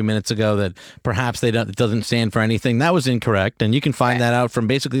 a few minutes ago, that perhaps it doesn't stand for anything, that was incorrect. And you can find that out from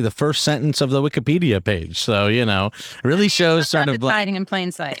basically the first sentence of the Wikipedia page. So, it really shows sort of hiding in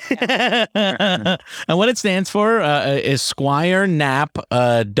plain sight. Yeah. And what it stands for is Squire Knapp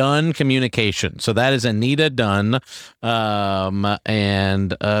Dunn Communication. So that is Anita Dunn.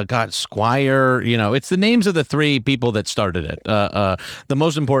 Squire, it's the names of the three people that started it. The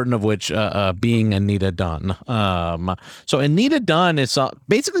most important of which being Anita Dunn. So Anita Dunn is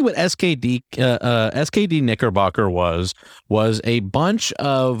basically what SKD Knickerbocker was a bunch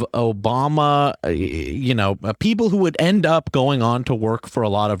of Obama, people who would end up going on to work for a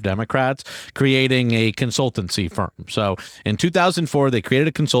lot of Democrats, creating a consultancy firm. So in 2004, they created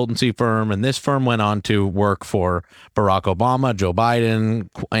a consultancy firm, and this firm went on to work for Barack Obama, Joe Biden,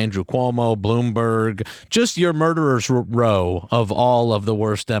 Andrew Cuomo, Bloomberg, just your murderer's row of all of the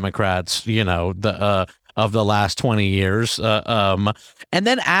worst Democrats, of the last 20 years. And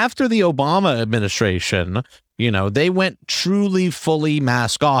then after the Obama administration, they went truly fully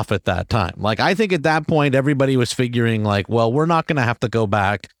mask off at that time. Like, I think at that point, everybody was figuring like, well, we're not going to have to go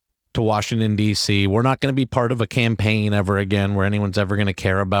back to Washington, D.C. We're not going to be part of a campaign ever again where anyone's ever going to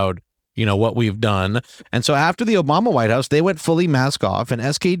care about what we've done. And so after the Obama White House, they went fully mask off, and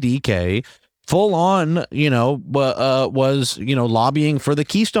SKDK full on, was, lobbying for the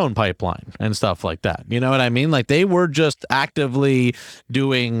Keystone Pipeline and stuff like that. You know what I mean? Like, they were just actively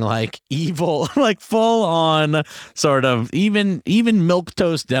doing like evil, like full on sort of even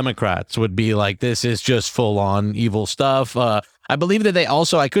milquetoast Democrats would be like, this is just full on evil stuff. I believe that they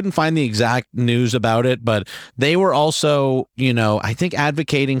also, I couldn't find the exact news about it, but they were also, I think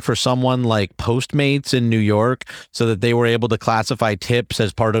advocating for someone like Postmates in New York so that they were able to classify tips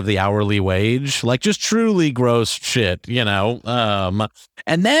as part of the hourly wage, like just truly gross shit, and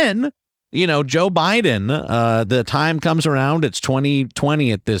then, Joe Biden, the time comes around, it's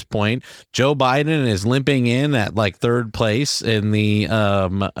 2020 at this point. Joe Biden is limping in at like third place in the,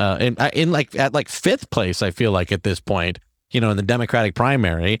 at like fifth place, I feel like at this point, in the Democratic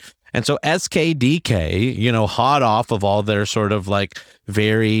primary. And so SKDK, you know, hot off of all their sort of like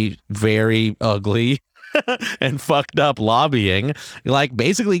very, very ugly and fucked up lobbying, like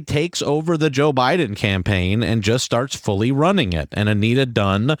basically takes over the Joe Biden campaign and just starts fully running it. And Anita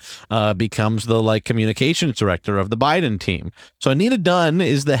Dunn becomes the like communications director of the Biden team. So Anita Dunn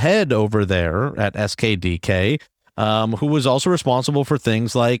is the head over there at SKDK, who was also responsible for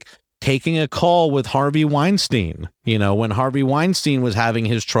things like taking a call with Harvey Weinstein. You know, when Harvey Weinstein was having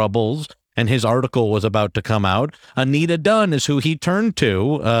his troubles and his article was about to come out, Anita Dunn is who he turned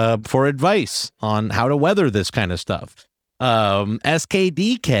to for advice on how to weather this kind of stuff.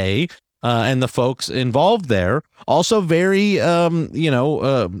 SKDK and the folks involved there also very, God,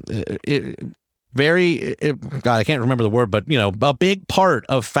 I can't remember the word, but, you know, a big part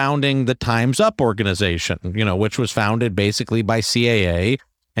of founding the Time's Up organization, you know, which was founded basically by CAA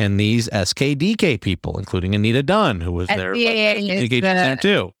and these SKDK people, including Anita Dunn, who was there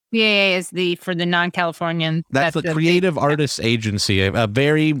too. CAA is for the non-Californian. That's the Creative Artists Agency, a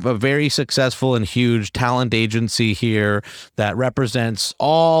very successful and huge talent agency here that represents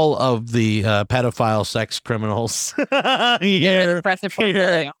all of the pedophile sex criminals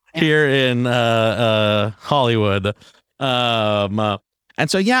here in Hollywood. And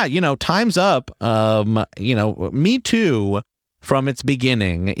so, yeah, you know, Time's Up, you know, Me Too from its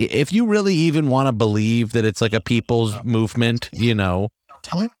beginning, if you really even want to believe that it's like a people's movement, you know.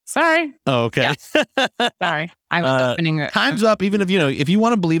 Sorry. Oh, okay. Yeah. Sorry. I was opening it. Time's Up, even if, you know, if you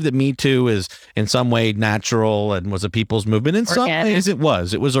want to believe that Me Too is in some way natural and was a people's movement, in some ways it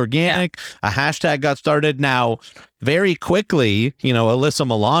was organic. Yeah. A hashtag got started. Now, very quickly, you know, Alyssa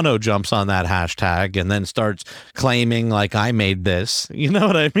Milano jumps on that hashtag and then starts claiming like, I made this, you know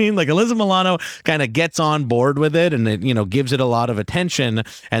what I mean? Like Alyssa Milano kind of gets on board with it and it, you know, gives it a lot of attention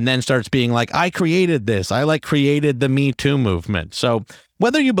and then starts being like, I created this. I like created the Me Too movement. So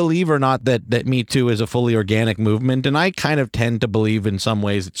whether you believe or not that Me Too is a fully organic movement, and I kind of tend to believe in some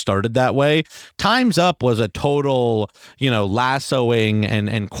ways it started that way, Time's Up was a total, you know, lassoing and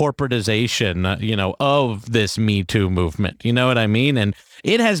corporatization, you know, of this Me Too movement. You know what I mean? And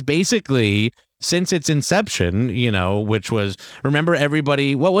it has basically, since its inception, you know, which was, remember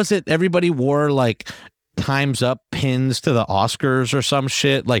everybody, what was it? Everybody wore like Time's Up pins to the Oscars or some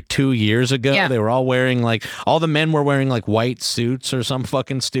shit like 2 years ago. Yeah. They were all wearing like, all the men were wearing like white suits or some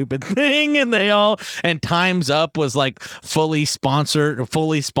fucking stupid thing, and Time's Up was like fully sponsoring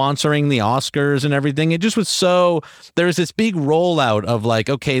the Oscars and everything. It just was so, there's this big rollout of like,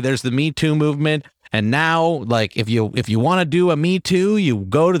 okay, there's the Me Too movement. And now, like, if you want to do a Me Too, you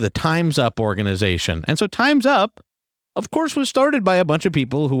go to the Time's Up organization. And so Time's Up, of course, was started by a bunch of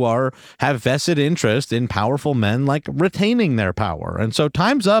people who have vested interest in powerful men like retaining their power. And so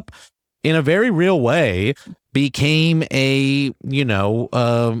Time's Up, in a very real way, became a, you know,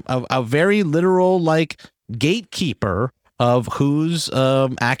 a very literal like gatekeeper of whose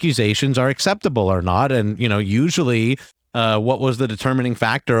accusations are acceptable or not. And, you know, usually what was the determining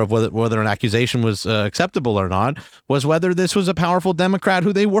factor of whether an accusation was acceptable or not was whether this was a powerful Democrat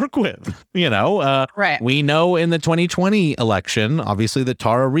who they work with. You know, right. We know in the 2020 election, obviously, that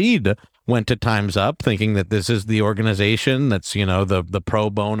Tara Reid went to Time's Up thinking that this is the organization that's, you know, the pro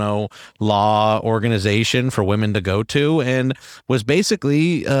bono law organization for women to go to, and was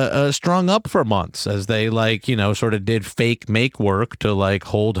basically strung up for months as they, like, you know, sort of did fake make work to like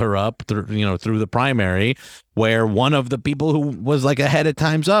hold her up through, you know, through the primary, where one of the people who was like ahead at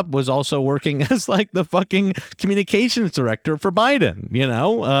Time's Up was also working as like the fucking communications director for Biden, you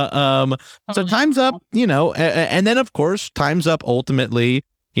know. So Time's Up, you know, and then of course Time's Up ultimately,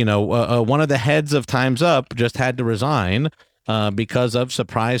 you know, one of the heads of Time's Up just had to resign because of,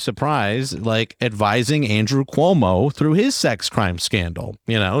 surprise, like advising Andrew Cuomo through his sex crime scandal,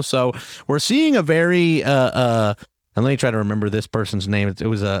 you know. So we're seeing a very, and let me try to remember this person's name. It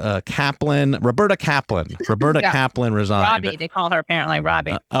was Kaplan, Roberta Kaplan. Roberta Kaplan resigned. Robbie, they call her apparently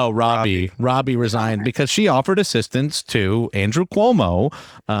Robbie. Robbie resigned because she offered assistance to Andrew Cuomo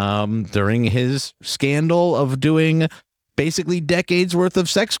during his scandal of doing basically decades worth of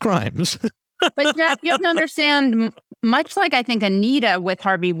sex crimes. But Jeff, you have to understand, much like I think Anita with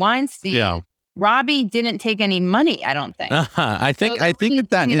Harvey Weinstein, Robbie didn't take any money, I don't think. I think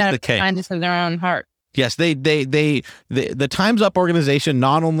that is the case. Kindness of their own heart. Yes, the Time's Up organization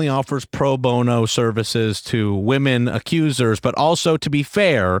not only offers pro bono services to women accusers, but also, to be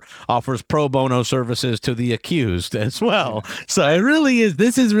fair, offers pro bono services to the accused as well. So it really is.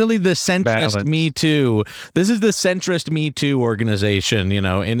 This is really the centrist Me Too. This is the centrist Me Too organization, you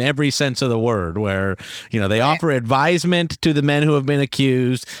know, in every sense of the word, where, you know, they offer advisement to the men who have been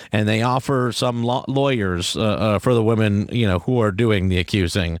accused, and they offer some lawyers for the women, you know, who are doing the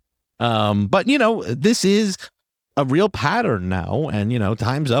accusing. But this is a real pattern now. And,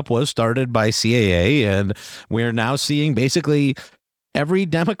 Time's Up was started by CAA, and we're now seeing basically every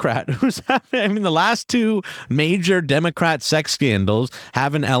Democrat who's having, the last two major Democrat sex scandals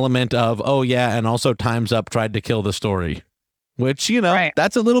have an element of, oh yeah, and also Time's Up tried to kill the story, which, right.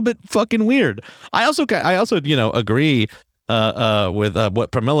 That's a little bit fucking weird. I also agree with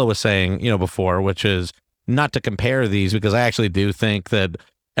what Pramila was saying, before, which is not to compare these, because I actually do think that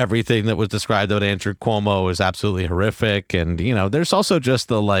everything that was described about Andrew Cuomo is absolutely horrific. And, there's also just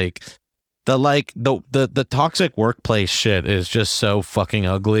the toxic workplace shit is just so fucking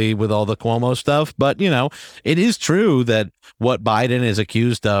ugly with all the Cuomo stuff. But, it is true that what Biden is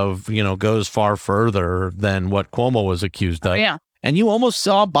accused of, goes far further than what Cuomo was accused of. Yeah. And you almost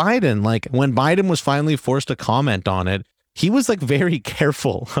saw Biden, like when Biden was finally forced to comment on it, he was like very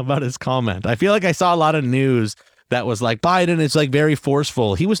careful about his comment. I feel like I saw a lot of news that was like, Biden is like very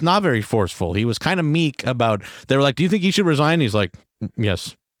forceful. He was not very forceful. He was kind of meek about, they were like, do you think he should resign? He's like,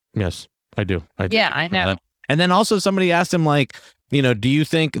 yes, I do. Yeah, I know. And then also somebody asked him, like, do you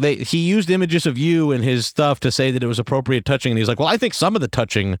think he used images of you in his stuff to say that it was appropriate touching? And he's like, well, I think some of the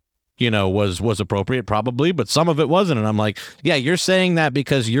touching, was appropriate probably, but some of it wasn't. And I'm like, yeah, you're saying that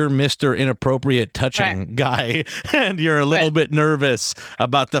because you're Mr. Inappropriate Touching guy, and you're a little bit nervous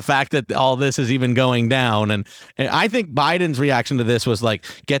about the fact that all this is even going down. And I think Biden's reaction to this was like,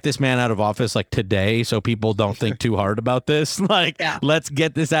 get this man out of office like today, so people don't think too hard about this. Like, let's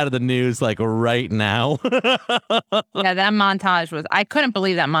get this out of the news like right now. Yeah, that montage I couldn't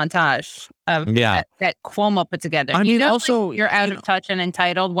believe that montage of that Cuomo put together. I mean, also, you're out of touch and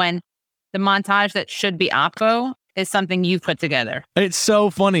entitled when the montage that should be oppo is something you put together. It's so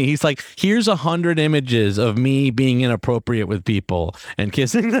funny. He's like, here's 100 images of me being inappropriate with people and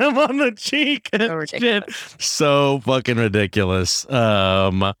kissing them on the cheek. So shit. So fucking ridiculous. It's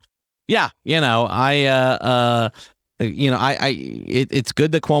good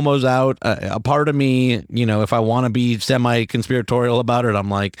that Cuomo's out. A part of me, if I want to be semi-conspiratorial about it, I'm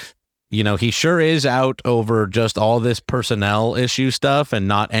like, he sure is out over just all this personnel issue stuff and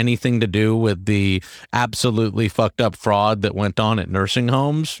not anything to do with the absolutely fucked up fraud that went on at nursing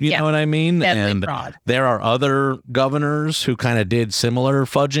homes. You know what I mean? Deadly and fraud. There are other governors who kind of did similar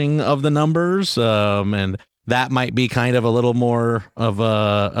fudging of the numbers. And that might be kind of a little more of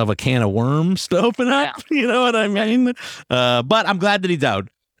a can of worms to open up. Yeah. You know what I mean? But I'm glad that he's out.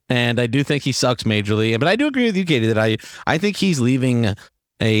 And I do think he sucks majorly. But I do agree with you, Katie, that I think he's leaving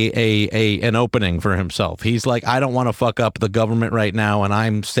an opening for himself. He's like, I don't want to fuck up the government right now, and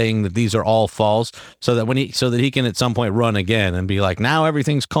I'm saying that these are all false, so that he can at some point run again and be like, now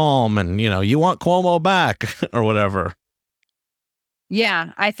everything's calm, and you want Cuomo back or whatever.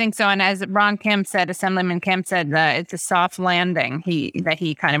 Yeah, I think so. And as Assemblyman Kim said, that it's a soft landing that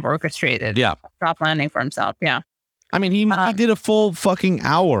he kind of orchestrated. Yeah, soft landing for himself. Yeah, I mean, he did a full fucking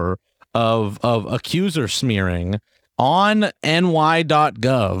hour of accuser smearing on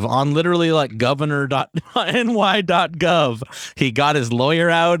ny.gov, on literally like governor.ny.gov. He got his lawyer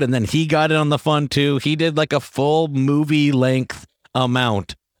out, and then he got in on the fun too. He did like a full movie length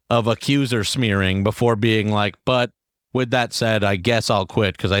amount of accuser smearing before being like, but with that said, I guess I'll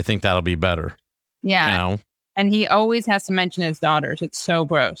quit because I think that'll be better. Yeah. And he always has to mention his daughters. It's so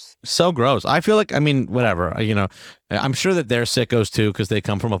gross. So gross. I feel like, I mean, whatever, I'm sure that they're sickos too, because they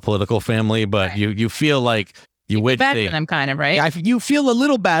come from a political family, but you feel like you wish bad for them, kind of, right? Yeah, you feel a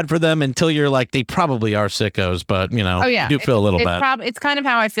little bad for them until you're like, they probably are sickos, but you do feel a little bad. It's kind of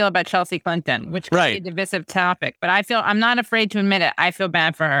how I feel about Chelsea Clinton, which can be a divisive topic, but I'm not afraid to admit it. I feel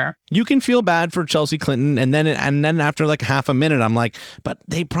bad for her. You can feel bad for Chelsea Clinton, and then after like half a minute, I'm like, but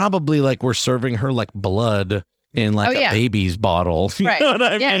they probably like were serving her like blood in like a baby's bottle. You know what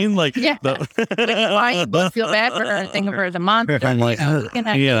I mean? Like, why you feel bad for her and think of her as a monster? I'm like,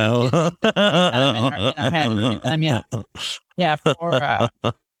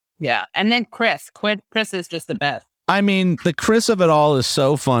 And then Chris is just the best. I mean, the Chris of it all is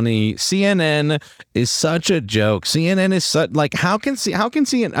so funny. CNN is such a joke. CNN is such like, how can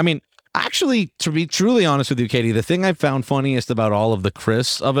CNN, I mean, actually, to be truly honest with you, Katie, the thing I found funniest about all of the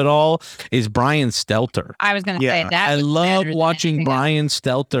Chris of it all is Brian Stelter. I was going to say that. I love watching Brian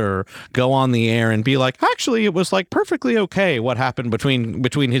Stelter go on the air and be like, actually, it was like perfectly okay what happened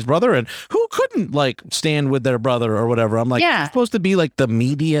between his brother and who couldn't like stand with their brother or whatever. I'm like, it's supposed to be like the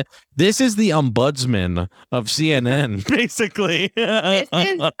media. This is the ombudsman of CNN, basically.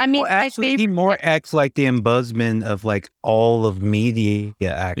 He more acts like the ombudsman of like all of media.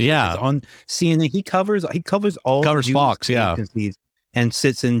 Actually, on CNN, he covers all. Covers Fox, agencies. and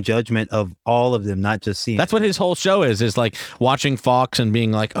sits in judgment of all of them, not just CNN. That's what his whole show is like watching Fox and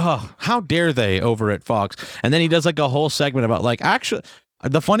being like, oh, how dare they over at Fox. And then he does like a whole segment about like, actually,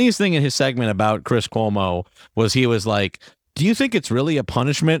 the funniest thing in his segment about Chris Cuomo was he was like, do you think it's really a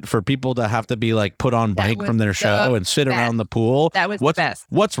punishment for people to have to be like put on break from their show and sit around the pool? That was the best.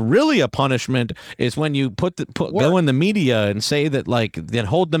 What's really a punishment is when you go in the media and say that like then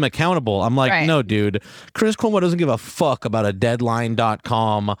hold them accountable. I'm like, no, dude, Chris Cuomo doesn't give a fuck about a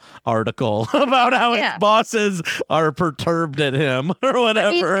Deadline.com article about how his bosses are perturbed at him or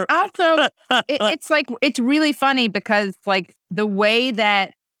whatever. Also, it's like it's really funny because like the way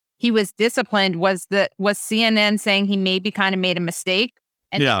that he was disciplined was CNN saying he maybe kind of made a mistake,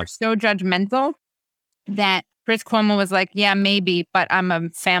 and they were so judgmental that Chris Cuomo was like, yeah, maybe, but I'm a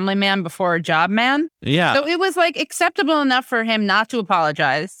family man before a job man. Yeah. So it was like acceptable enough for him not to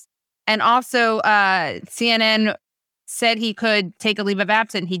apologize. And also CNN said he could take a leave of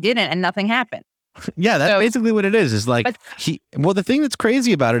absence. He didn't, and nothing happened. Yeah, that's basically what it is like the thing that's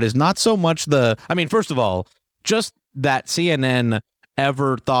crazy about it is not so much first of all, just that CNN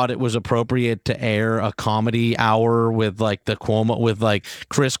ever thought it was appropriate to air a comedy hour with like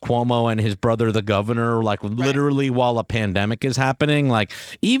Chris Cuomo and his brother the governor, like literally while a pandemic is happening. Like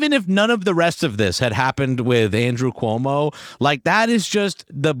even if none of the rest of this had happened with Andrew Cuomo, like that is just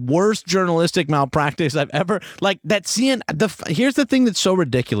the worst journalistic malpractice I've ever here's the thing that's so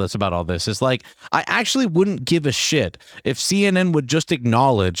ridiculous about all this is like I actually wouldn't give a shit if CNN would just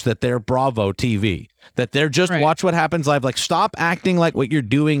acknowledge that they're Bravo TV. That they're just watch what happens live. Like, stop acting like what you're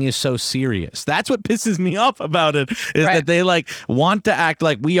doing is so serious. That's what pisses me off about it is that they like want to act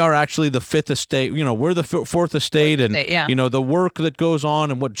like we are actually the fifth estate. You know, we're the fourth estate, and you know the work that goes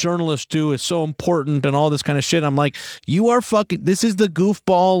on and what journalists do is so important and all this kind of shit. I'm like, you are fucking. This is the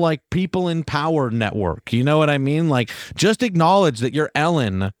goofball like people in power network. You know what I mean? Like, just acknowledge that you're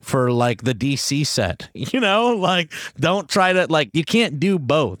Ellen for like the DC set. You know, like don't try to like you can't do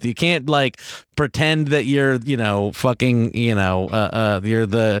both. You can't like pretend that you're, you know, fucking, you know, you're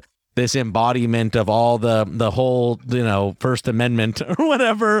this embodiment of all the whole, you know, First Amendment or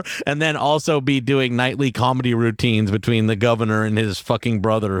whatever, and then also be doing nightly comedy routines between the governor and his fucking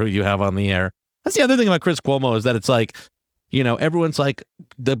brother who you have on the air. That's the other thing about Chris Cuomo is that it's like, you know, everyone's like,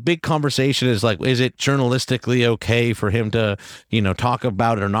 the big conversation is like, is it journalistically okay for him to, you know, talk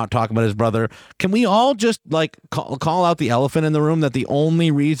about it or not talk about his brother? Can we all just like call out the elephant in the room that the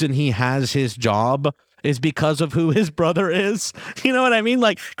only reason he has his job is because of who his brother is? You know what I mean?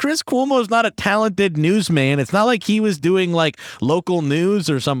 Like, Chris Cuomo is not a talented newsman. It's not like he was doing like local news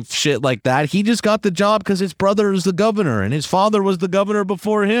or some shit like that. He just got the job because his brother is the governor and his father was the governor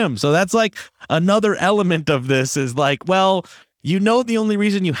before him. So that's like another element of this is like, well, you know, the only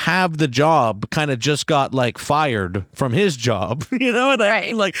reason you have the job kind of just got like fired from his job. You know what I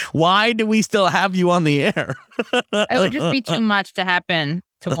mean? Like, why do we still have you on the air? It would just be too much to happen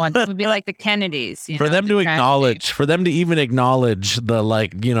to one. It would be like the Kennedys. You for know, them to acknowledge, for them to even acknowledge the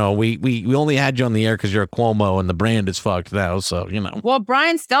like, you know, we only had you on the air because you're a Cuomo and the brand is fucked now. So, you know. Well,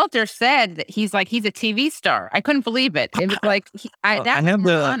 Brian Stelter said that he's a TV star. I couldn't believe it. It was like, I have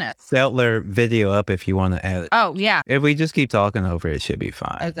the Stelter video up if you want to add it. Oh, yeah. If we just keep talking over it, should be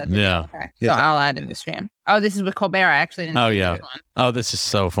fine. Yeah. Okay. So I'll add it in the stream. Oh, this is with Colbert. I actually didn't. Oh, yeah. Oh, this is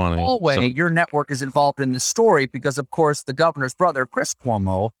so funny. Your network is involved in this story because, of course, the governor's brother, Chris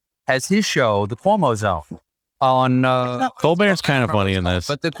Cuomo, has his show, The Cuomo Zone, on Colbert's kind of funny in this.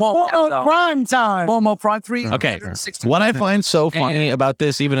 But the Cuomo Prime Time. Cuomo Prime 3. Okay. What I find so funny about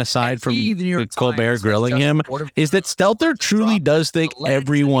this, even aside from Colbert grilling him, is that Stelter truly does think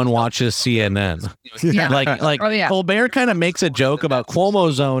everyone watches CNN. Yeah. Like Colbert kind of makes a joke about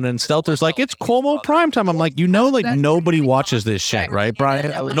Cuomo Zone, and Stelter's like, it's Cuomo Primetime. I'm like, you know, like nobody watches this shit, right,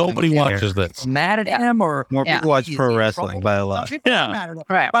 Brian? Nobody watches this. Mad at him or more people watch pro wrestling by a lot. Yeah.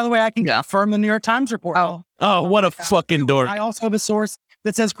 Right. By the way, I can confirm the New York Times report. Oh, what a fucking dork. I also have a source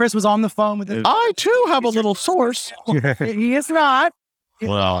that says Chris was on the phone with him. I too have a little source. He is not.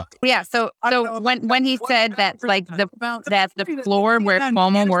 Well, yeah. So when he said that like the floor where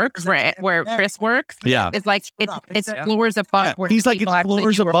Cuomo works, where Chris works, it's like it's floors above. Where he's like it's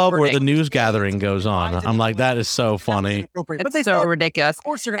floors above where the news gathering goes on. I'm like, that is so funny. It's so ridiculous.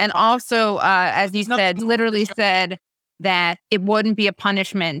 And also, as you said, literally said that it wouldn't be a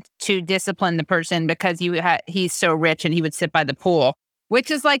punishment to discipline the person because he's so rich and he would sit by the pool. Which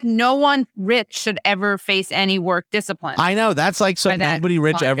is like no one rich should ever face any work discipline. I know. That's like so nobody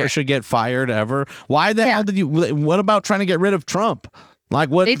rich ever should get fired ever. Why the hell did you? What about trying to get rid of Trump? Like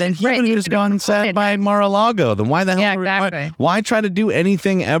what? Then he would have just gone and sat by Mar-a-Lago. Then why the hell? Yeah, exactly. Why try to do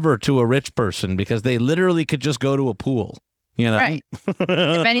anything ever to a rich person? Because they literally could just go to a pool. Right.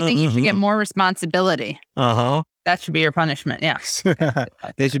 If anything, you should get more responsibility. That should be your punishment. Yeah.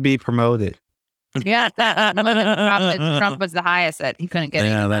 They should be promoted. Yeah. Trump was the highest that he couldn't get.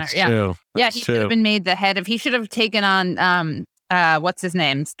 Yeah, that's true. Yeah, he should have been made the head of. He should have taken on what's his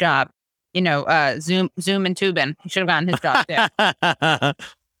name's job. Zoom and Tubin. He should have gotten his job there.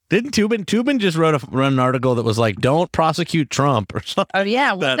 Didn't Tubin just wrote an article that was like, "Don't prosecute Trump" or something? Oh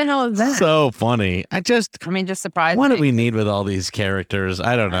yeah, what the hell is that? So funny. Just surprised. What do we need with all these characters?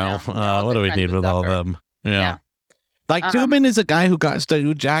 I don't know. What do we need with all of them? Yeah. Like Tubin is a guy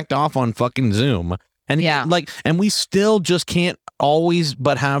who jacked off on fucking Zoom. And and we still just can't always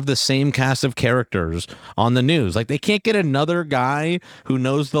but have the same cast of characters on the news. Like they can't get another guy who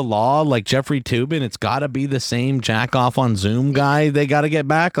knows the law like Jeffrey Tubin. It's got to be the same jack off on Zoom guy. They got to get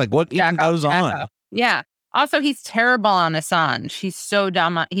back. Like what even goes on? Yeah. Also, he's terrible on Assange. He's so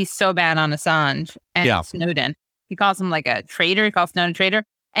dumb. He's so bad on Assange and Snowden. He calls him like a traitor. He calls Snowden a traitor.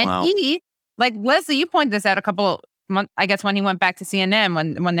 And he, like Leslie, you pointed this out a couple months, I guess, when he went back to CNN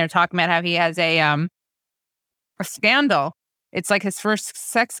when they're talking about how he has a scandal. It's like his first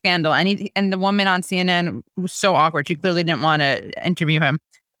sex scandal, and the woman on CNN was so awkward. She clearly didn't want to interview him,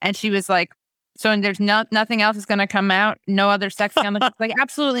 and she was like, "So there's nothing else is going to come out? No other sex scandal?" Like,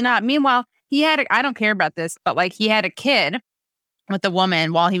 absolutely not. Meanwhile, he had I don't care about this, but like he had a kid with a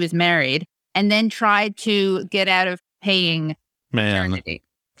woman while he was married, and then tried to get out of paying paternity.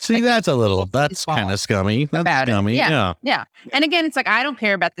 See, that's kind of scummy. That's scummy. Yeah. And again, it's like, I don't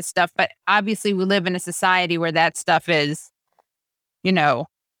care about this stuff, but obviously we live in a society where that stuff is,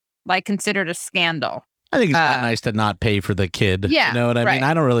 like considered a scandal. I think it's not nice to not pay for the kid. Yeah. You know what I mean?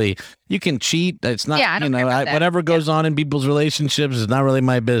 I don't really, you can cheat. It's not, whatever goes on in people's relationships is not really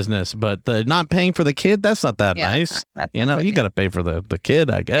my business, but the not paying for the kid, that's not that nice. You got to pay for the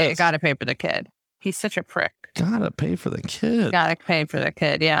kid, I guess. Yeah, you got to pay for the kid. He's such a prick. Gotta pay for the kid. Gotta pay for the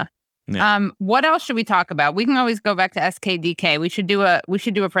kid. Yeah. What else should we talk about? We can always go back to SKDK. We should do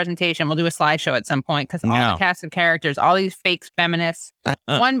a presentation. We'll do a slideshow at some point because all the cast of characters, all these fake feminists.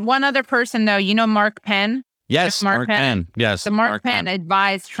 One other person though, Mark Penn. Yes, Mark Penn. Yes. So Mark Penn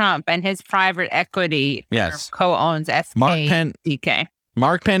advised Trump, and his private equity co-owns SKDK.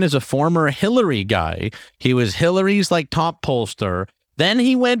 Mark Penn is a former Hillary guy. He was Hillary's top pollster. Then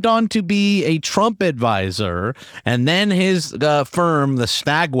he went on to be a Trump advisor, and then his firm, the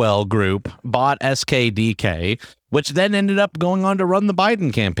Stagwell Group, bought SKDK, which then ended up going on to run the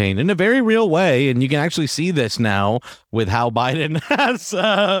Biden campaign in a very real way. And you can actually see this now with how Biden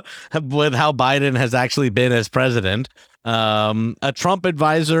has actually been as president. A Trump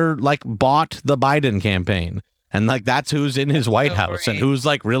advisor bought the Biden campaign, and that's who's in his White House and who's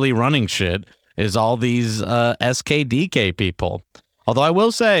really running shit is all these SKDK people. Although I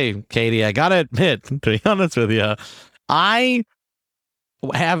will say, Katie, I gotta admit, to be honest with you, I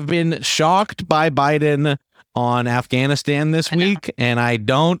have been shocked by Biden on Afghanistan this week, and I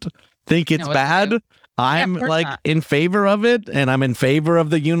don't think it's bad. I'm in favor of it, and I'm in favor of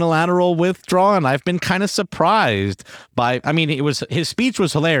the unilateral withdrawal. And I've been kind of surprised by. I mean, his speech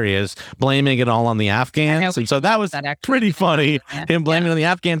was hilarious, blaming it all on the Afghans, and so that was pretty funny. Him blaming it on the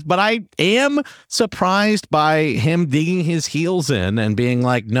Afghans, but I am surprised by him digging his heels in and being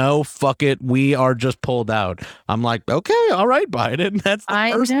like, "No, fuck it, we are just pulled out." I'm like, okay, all right, Biden. That's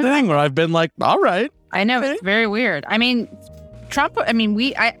the first thing where I've been like, all right. I know, it's very weird. I mean, Trump,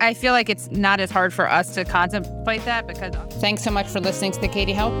 I feel like it's not as hard for us to contemplate that because... Thanks so much for listening to The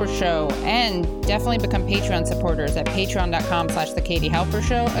Katie Halper Show, and definitely become Patreon supporters at patreon.com/The Katie Halper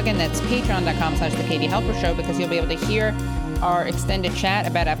Show. Again, that's patreon.com/The Katie Halper Show, because you'll be able to hear our extended chat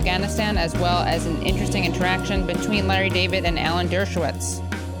about Afghanistan, as well as an interesting interaction between Larry David and Alan Dershowitz.